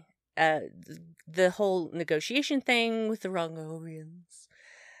they... the whole negotiation thing with the Rongorians,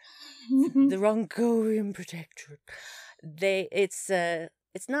 the Rongorian protectorate,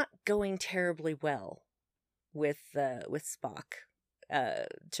 it's not going terribly well with Spock,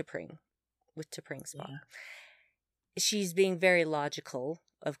 T'Pring Spock. Yeah. She's being very logical,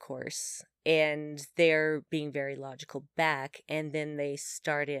 of course, and they're being very logical back, and then they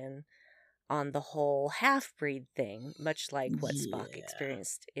start in on the whole half-breed thing, much like what Spock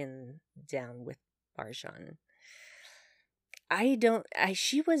experienced down with Barjan.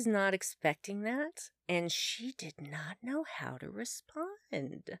 She was not expecting that, and she did not know how to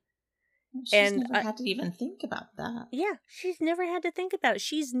respond. She's never had to even think about that. Yeah, she's never had to think about it.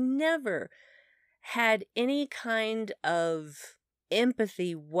 She's never had any kind of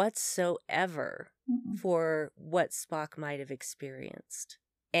empathy whatsoever for what Spock might have experienced.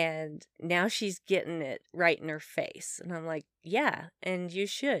 And now she's getting it right in her face. And I'm like, yeah, and you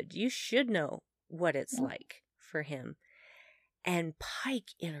should. You should know what it's like for him. And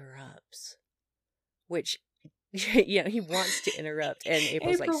Pike interrupts, which, he wants to interrupt. And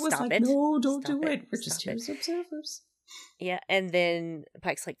April's like, stop it. No, don't do it. We're just here as observers. Yeah, and then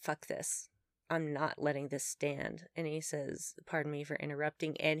Pike's like, fuck this. I'm not letting this stand. And he says, pardon me for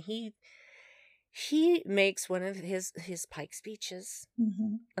interrupting. And he makes one of his Pike speeches,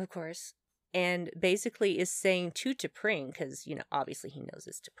 of course, and basically is saying to T'Pring, because, obviously he knows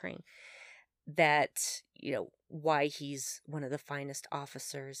it's T'Pring, that, why he's one of the finest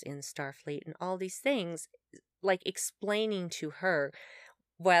officers in Starfleet and all these things, like explaining to her,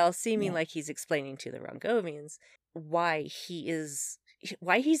 while seeming like he's explaining to the Rongovians, why he's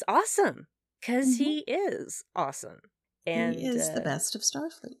awesome. Because he is awesome. And he is the best of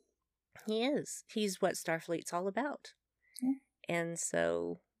Starfleet. He is. He's what Starfleet's all about. Yeah. And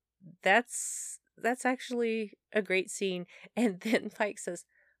so that's actually a great scene. And then Pike says,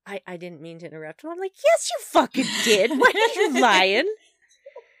 I didn't mean to interrupt him. I'm like, yes, you fucking did. Why are you lying?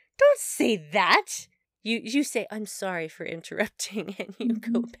 Don't say that. You say, I'm sorry for interrupting, and you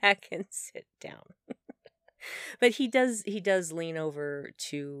go back and sit down. But he does lean over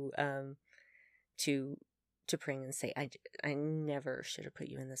to T'Pring and say, I never should have put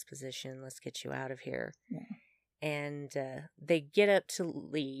you in this position. Let's get you out of here. Yeah. And they get up to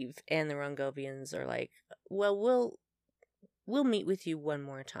leave, and the Rongovians are like, well, we'll meet with you one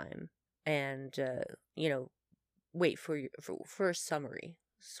more time, and wait for a summary,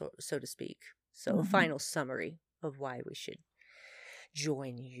 so to speak. So a final summary of why we should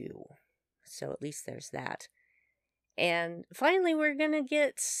join you. So at least there's that. And finally, we're going to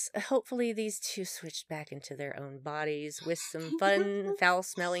get, hopefully, these two switched back into their own bodies with some fun,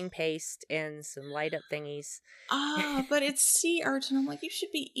 foul-smelling paste and some light-up thingies. But it's sea urchin. I'm like, you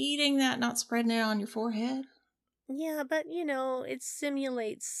should be eating that, not spreading it on your forehead. Yeah, but, it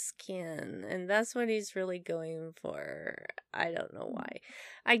simulates skin, and that's what he's really going for. I don't know why.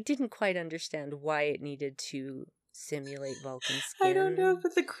 I didn't quite understand why it needed to simulate Vulcan skin. I don't know,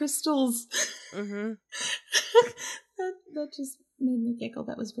 but the crystals. Mm-hmm. that just made me giggle.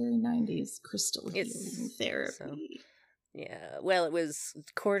 That was very 90s crystal healing therapy. So, yeah, well, it was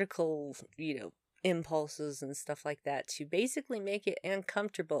cortical, impulses and stuff like that to basically make it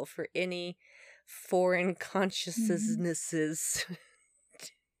uncomfortable for any foreign consciousnesses.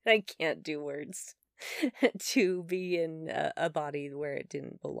 I can't do words. To be in a body where it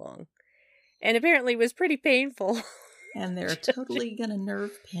didn't belong. And apparently was pretty painful. And they're totally gonna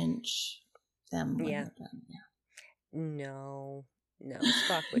nerve pinch them when they're done. Yeah. No,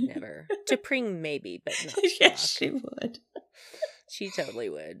 Spock would never. T'Pring maybe, but not Spock. Yes, she would. She totally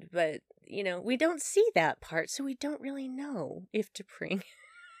would. But, we don't see that part, so we don't really know if T'Pring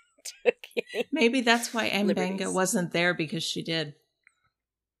took any Maybe that's why M'Benga liberties. wasn't there, because she did.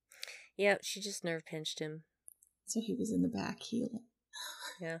 Yeah, she just nerve pinched him. So he was in the back healing.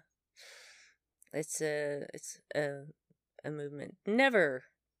 Yeah. It's a movement never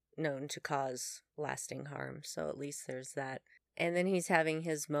known to cause lasting harm, so at least there's that. And then he's having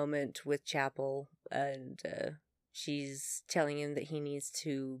his moment with Chapel, and she's telling him that he needs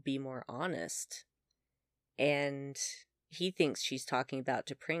to be more honest. And he thinks she's talking about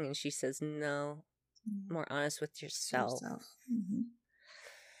T'Pring, and she says, no, more honest with yourself. Mm-hmm.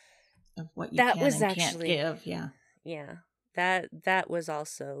 Of what you can and can't give, yeah. Yeah, that was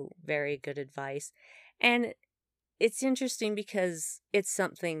also very good advice. And it's interesting because it's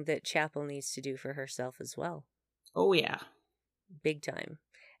something that Chapel needs to do for herself as well. Oh, yeah. Big time.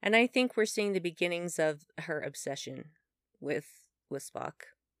 And I think we're seeing the beginnings of her obsession with Spock.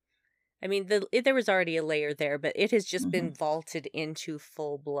 I mean, there was already a layer there, but it has just been vaulted into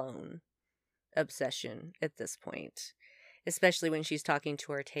full-blown obsession at this point. Especially when she's talking to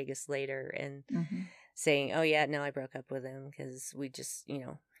Ortegas later and saying, oh yeah, no, I broke up with him because we just, he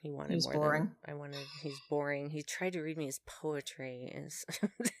wanted he's more boring. than I wanted. He's boring. He tried to read me his poetry.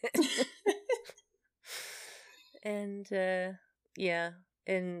 And, yeah.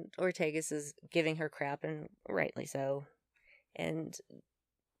 And Ortegas is giving her crap, and rightly so. And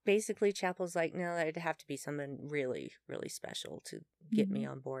basically Chapel's like, no, it'd have to be someone really, really special to get me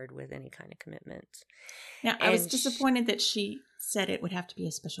on board with any kind of commitment. Now, I was disappointed that she said it would have to be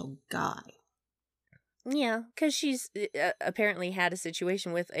a special guy. Yeah, because she's apparently had a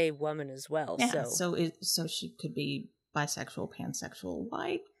situation with a woman as well. Yeah, so she could be bisexual, pansexual.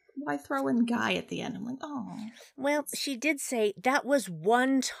 Why throw in guy at the end? I'm like, oh. Well, she did say that was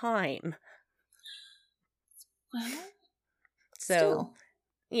one time. Well, so still.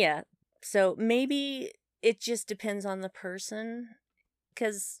 Yeah, so maybe it just depends on the person,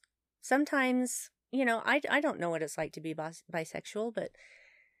 because sometimes, I don't know what it's like to be bisexual, but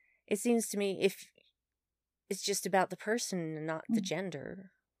it seems to me if it's just about the person and not the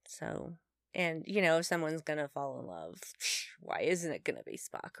gender. So, and, if someone's going to fall in love, why isn't it going to be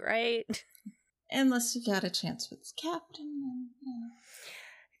Spock, right? Unless you got a chance with Captain.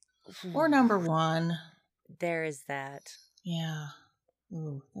 Or number one. There is that. Yeah.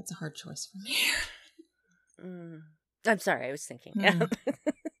 Ooh, that's a hard choice for me. I'm sorry, I was thinking. I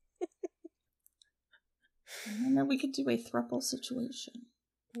know we could do a throuple situation.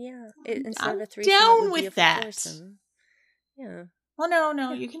 Yeah, instead I'm of a threesome, down it would with be a that. foursome. Yeah. Well,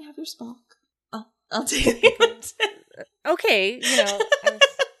 no, you can have your Spock. I'll take it. Okay,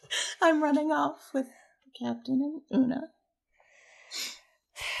 I'm running off with Captain and Una.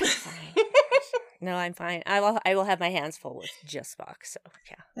 Fine. No, I'm fine. I will have my hands full with just Spock. So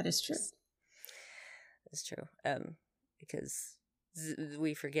yeah, That is true. That's true. Because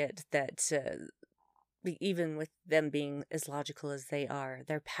we forget that even with them being as logical as they are,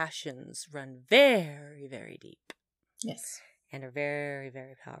 their passions run very, very deep. Yes. And are very,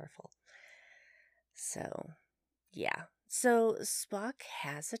 very powerful. So, yeah. So Spock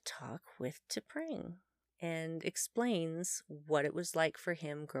has a talk with T'Pring and explains what it was like for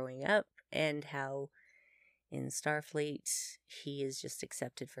him growing up and how in Starfleet he is just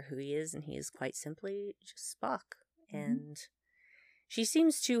accepted for who he is, and he is quite simply just Spock. Mm-hmm. And she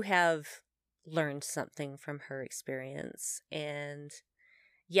seems to have learned something from her experience, and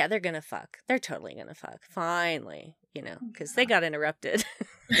yeah, they're gonna fuck. They're totally gonna fuck. Finally, because they got interrupted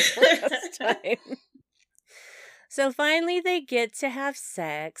last time. So finally they get to have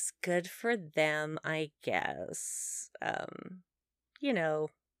sex. Good for them, I guess.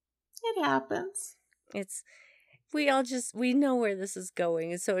 It happens. We know where this is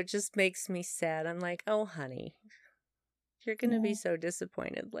going, and so it just makes me sad. I'm like, oh, honey, you're gonna be so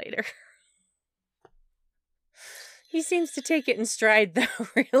disappointed later. He seems to take it in stride, though,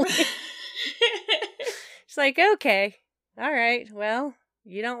 really. She's like, okay, all right, well,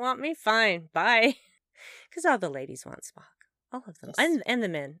 you don't want me? Fine, bye. Because all the ladies want Spock. All of them. Yes. And the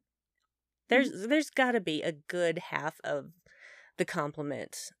men. There's got to be a good half of the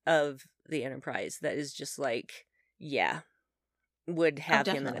complement of the Enterprise that is just like, yeah, would have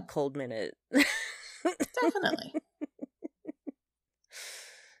him in a cold minute. Definitely.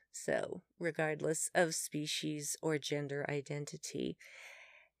 So, regardless of species or gender identity.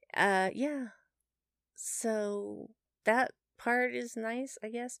 Yeah. So, that part is nice, I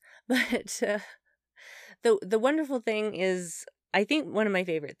guess. But the wonderful thing is, I think one of my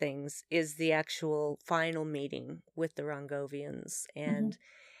favorite things is the actual final meeting with the Rongovians. And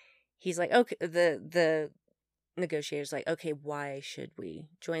he's like, okay, the negotiator's like, okay, why should we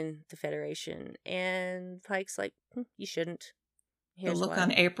join the Federation? And Pike's like, you shouldn't. Here's the look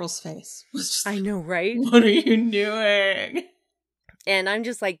on April's face was just, I know, right? What are you doing? And I'm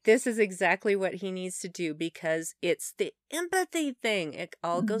just like, this is exactly what he needs to do, because it's the empathy thing. It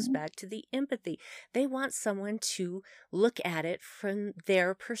all goes back to the empathy. They want someone to look at it from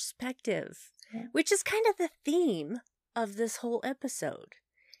their perspective, which is kind of the theme of this whole episode,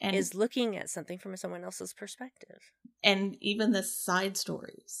 is looking at something from someone else's perspective. And even the side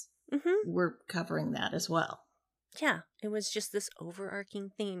stories, we're covering that as well. Yeah, it was just this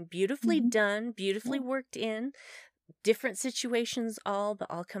overarching theme. Beautifully done, beautifully worked in. Different situations but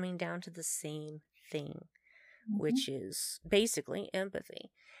all coming down to the same thing, which is basically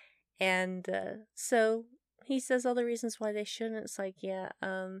empathy. And so he says all the reasons why they shouldn't. It's like,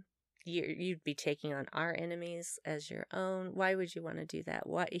 you'd be taking on our enemies as your own. Why would you want to do that?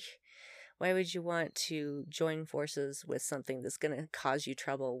 Why would you want to join forces with something that's going to cause you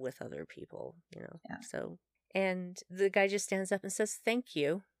trouble with other people? Yeah. So, and the guy just stands up and says, thank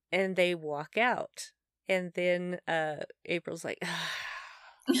you. And they walk out. And then April's like,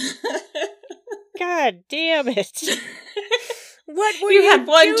 God damn it. What were you had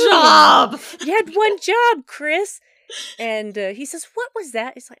one doing? job. You had one job, Chris. And he says, what was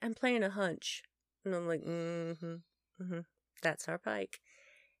that? It's like, I'm playing a hunch. And I'm like, that's our Pike.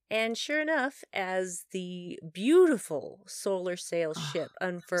 And sure enough, as the beautiful solar sail ship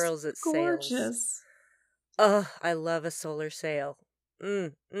unfurls its sails. Gorgeous. Oh, I love a solar sail.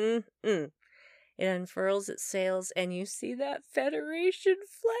 It unfurls its sails, and you see that Federation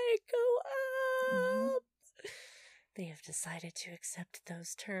flag go up. They have decided to accept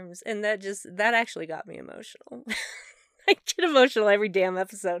those terms, and that actually got me emotional. I get emotional every damn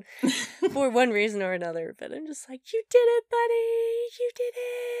episode for one reason or another, but I'm just like, you did it, buddy! You did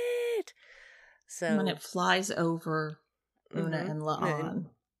it! So when it flies over Una and La'an.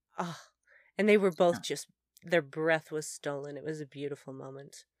 And they were both just, their breath was stolen. It was a beautiful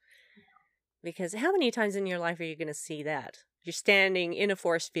moment. Because how many times in your life are you going to see that? You're standing in a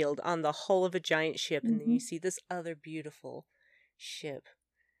force field on the hull of a giant ship, and then you see this other beautiful ship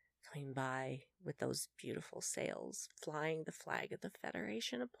coming by with those beautiful sails, flying the flag of the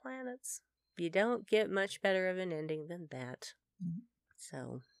Federation of Planets. You don't get much better of an ending than that.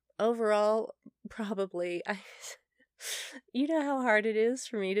 So, overall, probably, you know how hard it is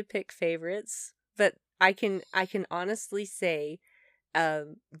for me to pick favorites, but I can honestly say,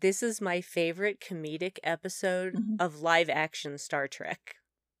 this is my favorite comedic episode of live action Star Trek,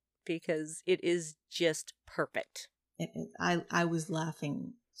 because it is just perfect. It is. I was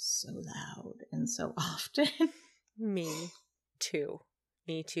laughing so loud and so often. Me too.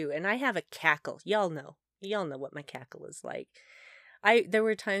 And I have a cackle. Y'all know. y'all know what my cackle is like. There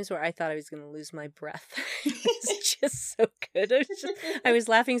were times where I thought I was going to lose my breath. It's just so good. I was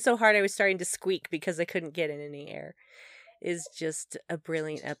laughing so hard I was starting to squeak because I couldn't get in any air. Is just a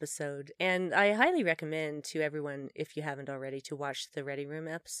brilliant episode. And I highly recommend to everyone, if you haven't already, to watch the Ready Room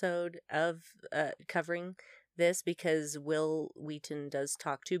episode of covering this, because Wil Wheaton does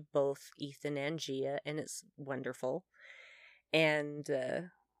talk to both Ethan and Gia, and it's wonderful. And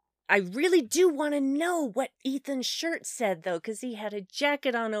I really do want to know what Ethan's shirt said, though, because he had a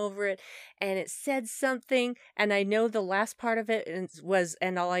jacket on over it, and it said something, and I know the last part of it was,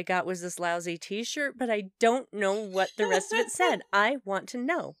 and all I got was this lousy t-shirt, but I don't know what the rest of it said. I want to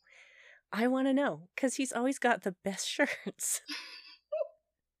know. I want to know, because he's always got the best shirts.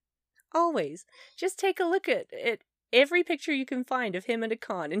 Always. Just take a look at it. Every picture you can find of him at a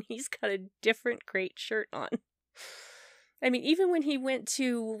con, and he's got a different great shirt on. I mean, even when he went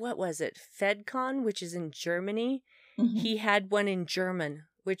to, what was it, FedCon, which is in Germany, he had one in German,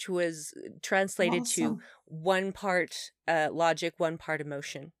 which was translated to one part logic, one part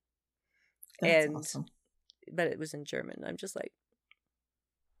emotion. That's awesome. But it was in German. I'm just like,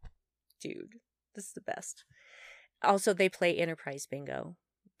 dude, this is the best. Also, they play Enterprise Bingo,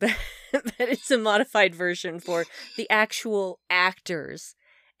 but it's a modified version for the actual actors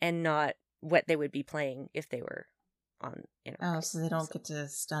and not what they would be playing if they were on Enterprise. Oh, so they don't get to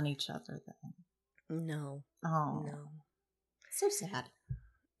stun each other then. No. Oh. No. So sad.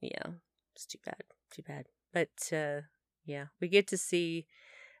 Yeah. It's too bad. Too bad. But yeah, we get to see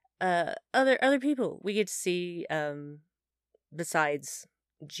other people. We get to see besides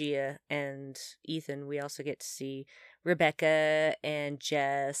Gia and Ethan, we also get to see Rebecca and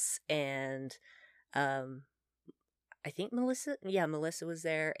Jess and I think Melissa. Yeah, Melissa was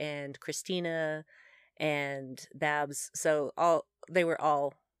there, and Christina and Babs. So they were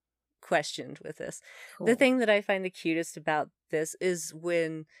all questioned with this. Cool. The thing that I find the cutest about this is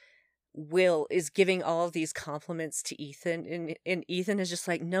when Will is giving all of these compliments to Ethan, and Ethan is just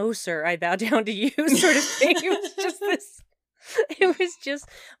like, "No, sir, I bow down to you," sort of thing. It was just this. It was just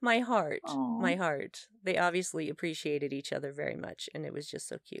my heart. Aww. My heart. They obviously appreciated each other very much, and it was just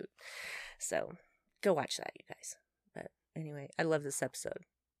so cute. So go watch that, you guys. But anyway, I love this episode.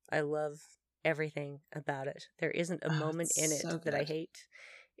 I love everything about it. There isn't a moment in it that I hate.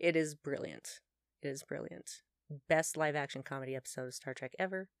 It is brilliant. It is brilliant. Best live action comedy episode of Star Trek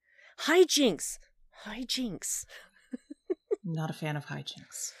ever. Hijinks! Hijinks! Not a fan of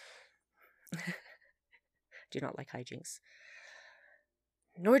hijinks. Do not like hijinks.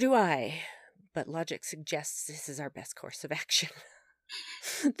 Nor do I. But logic suggests this is our best course of action.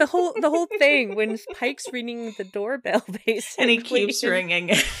 The whole thing when Pike's ringing the doorbell, basically, and he keeps ringing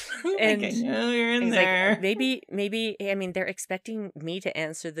it, and like, I know you're in there. Like, maybe. I mean, they're expecting me to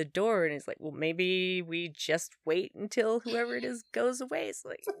answer the door, and he's like, well, maybe we just wait until whoever it is goes away. It's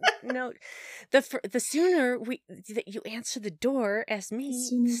like, no, the sooner that you answer the door as me,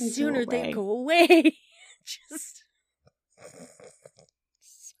 the sooner they go away. Just.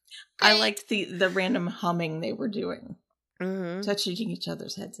 I liked the random humming they were doing. Mm-hmm. Touching each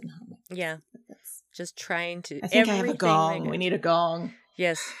other's heads and humming. Yeah. Just trying to... I think I have a gong. We need a gong.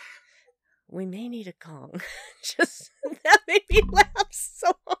 Yes. We may need a gong. Just... That made me laugh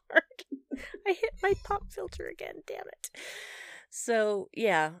so hard. I hit my pop filter again. Damn it. So,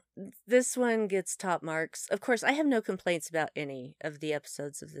 yeah. This one gets top marks. Of course, I have no complaints about any of the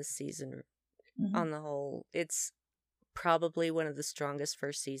episodes of this season. Mm-hmm. On the whole, it's probably one of the strongest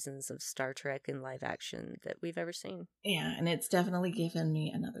first seasons of Star Trek in live action that we've ever seen. Yeah, and it's definitely given me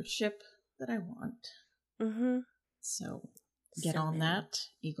another ship that I want. Mm-hmm. So get on that,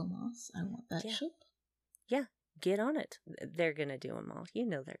 Eaglemoss. I want that ship. Yeah, get on it. They're going to do them all. You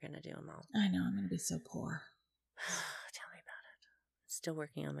know they're going to do them all. I know, I'm going to be so poor. Tell me about it. Still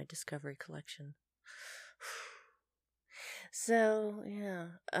working on my Discovery collection. So, yeah.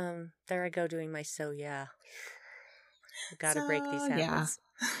 There I go doing my Gotta break these habits.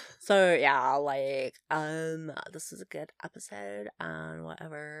 Yeah. So yeah, like, this is a good episode and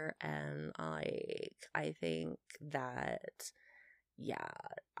whatever, and I think that, yeah,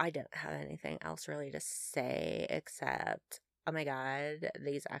 I don't have anything else really to say except, oh my god,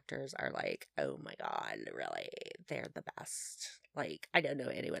 these actors are like, oh my god, really, they're the best. Like, I don't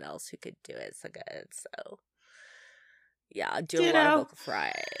know anyone else who could do it so good, so yeah, do a lot of vocal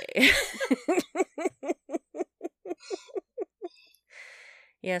fry.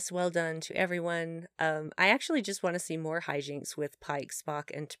 Yes, well done to everyone. I actually just want to see more hijinks with Pike, Spock,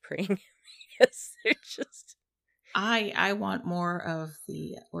 and T'Pring. Yes, they're just... I want more of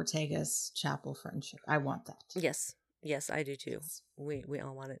the Ortega's Chapel friendship. I want that. Yes, Yes, I do too. We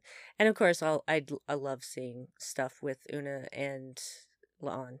all want it. And of course, I love seeing stuff with Una and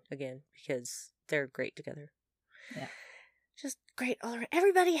La'an again because they're great together. Yeah. Just great all around.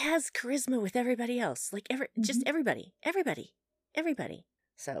 Everybody has charisma with everybody else. Like just everybody.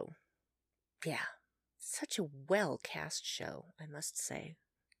 So, yeah. Such a well cast show, I must say.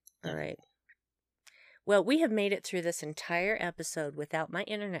 All right. Well, we have made it through this entire episode without my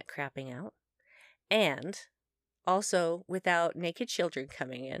internet crapping out. And also without naked children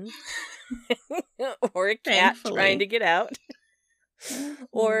coming in. Or a cat trying to get out.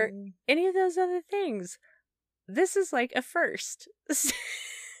 Or any of those other things. This is like a first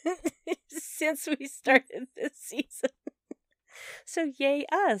since we started this season. So yay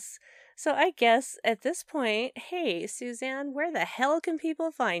us. So I guess at this point, hey, Suzanne, where the hell can people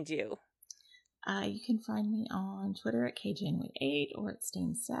find you? You can find me on Twitter at KJaneway8 or at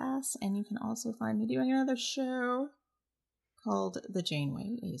Stain Sass, and you can also find me doing another show called The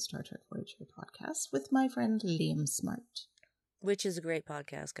Janeway, a Star Trek Voyager podcast with my friend Liam Smart. Which is a great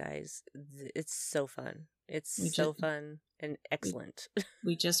podcast, guys. It's so fun. It's so fun and excellent.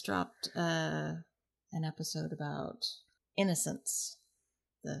 We just dropped an episode about Innocence.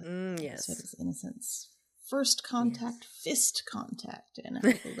 The episode is Innocence. First contact, fist contact. And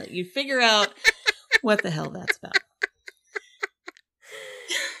I will let you figure out what the hell that's about.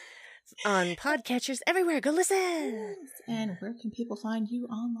 On podcatchers everywhere. Go listen. And where can people find you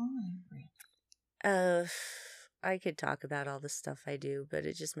online, Brand? I could talk about all the stuff I do, but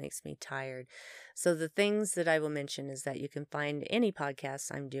it just makes me tired. So the things that I will mention is that you can find any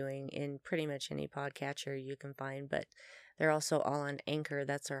podcasts I'm doing in pretty much any podcatcher you can find, but they're also all on Anchor.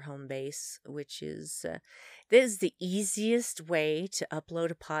 That's our home base, which is this is the easiest way to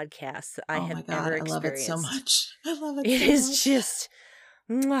upload a podcast that I have ever experienced. I love it so much. I love it so much. It is just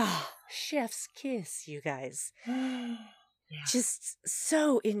chef's kiss, you guys. Yeah. Just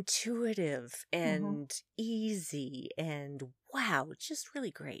so intuitive and easy and wow, just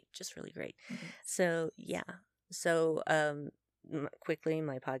really great. So, yeah. So, quickly,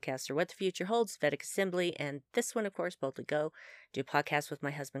 my podcasts are What the Future Holds, Vedic Assembly, and this one, of course, Boldly Go. Do a podcast with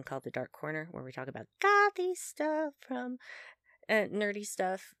my husband called The Dark Corner, where we talk about gothy stuff from nerdy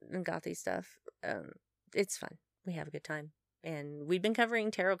stuff and gothy stuff. It's fun. We have a good time. And we've been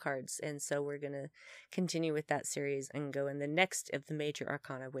covering tarot cards, and so we're going to continue with that series and go in the next of the major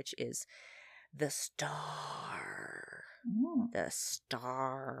arcana, which is the Star. The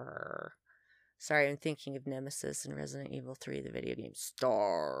Star. Sorry, I'm thinking of Nemesis and Resident Evil 3, the video game.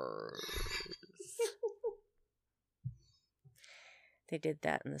 Stars. They did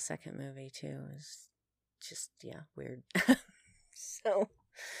that in the second movie, too. It was just, weird. So,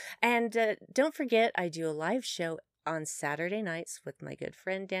 and don't forget, I do a live show on Saturday nights with my good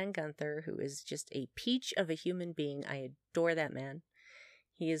friend Dan Gunther, who is just a peach of a human being. I adore that man.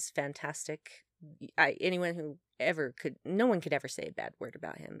 He is fantastic. Anyone who ever could, no one could ever say a bad word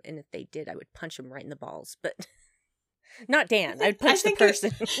about him. And if they did, I would punch him right in the balls. But not Dan. I'd punch the person.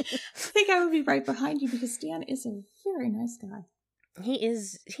 I think I would be right behind you because Dan is a very nice guy.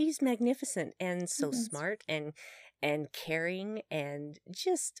 He's magnificent and so smart and caring and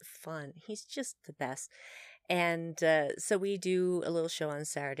just fun. He's just the best. And so we do a little show on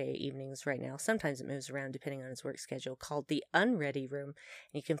Saturday evenings right now. Sometimes it moves around depending on his work schedule, called The Unready Room.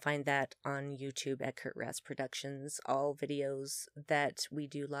 And you can find that on YouTube at Kurt Ratz Productions. All videos that we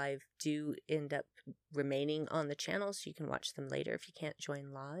do live do end up remaining on the channel, so you can watch them later if you can't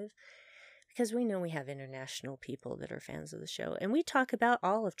join live. Because we know we have international people that are fans of the show. And we talk about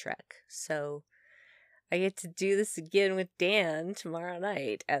all of Trek. So I get to do this again with Dan tomorrow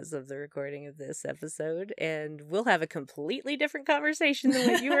night as of the recording of this episode, and we'll have a completely different conversation than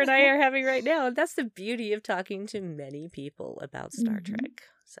what you and I are having right now. And that's the beauty of talking to many people about Star Trek.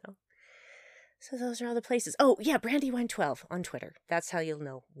 So those are all the places. Oh, yeah, Brandywine12 on Twitter. That's how you'll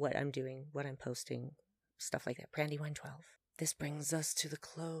know what I'm doing, what I'm posting, stuff like that. Brandywine12. This brings us to the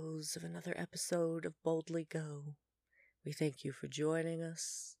close of another episode of Boldly Go. We thank you for joining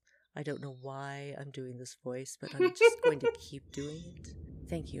us. I don't know why I'm doing this voice, but I'm just going to keep doing it.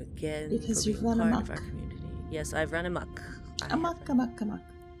 Thank you again because for you've being run part amok. of our community. Yes, I've run amok. Amok.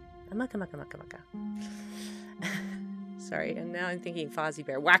 Sorry, and now I'm thinking Fozzie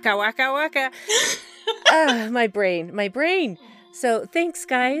Bear. Waka, waka, waka. My brain. So thanks,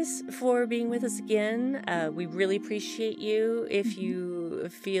 guys, for being with us again. We really appreciate you. If you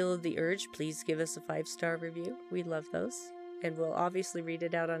feel the urge, please give us a 5-star review. We love those. And we'll obviously read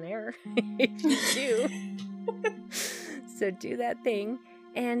it out on air if you do. So do that thing.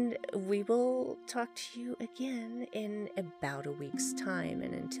 And we will talk to you again in about a week's time.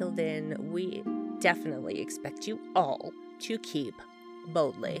 And until then, we definitely expect you all to keep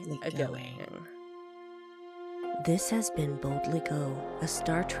boldly going. This has been Boldly Go, a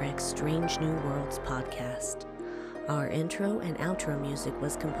Star Trek Strange New Worlds podcast. Our intro and outro music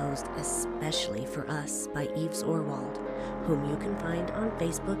was composed especially for us by Yves Orwald, whom you can find on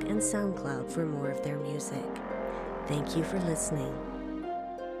Facebook and SoundCloud for more of their music. Thank you for listening.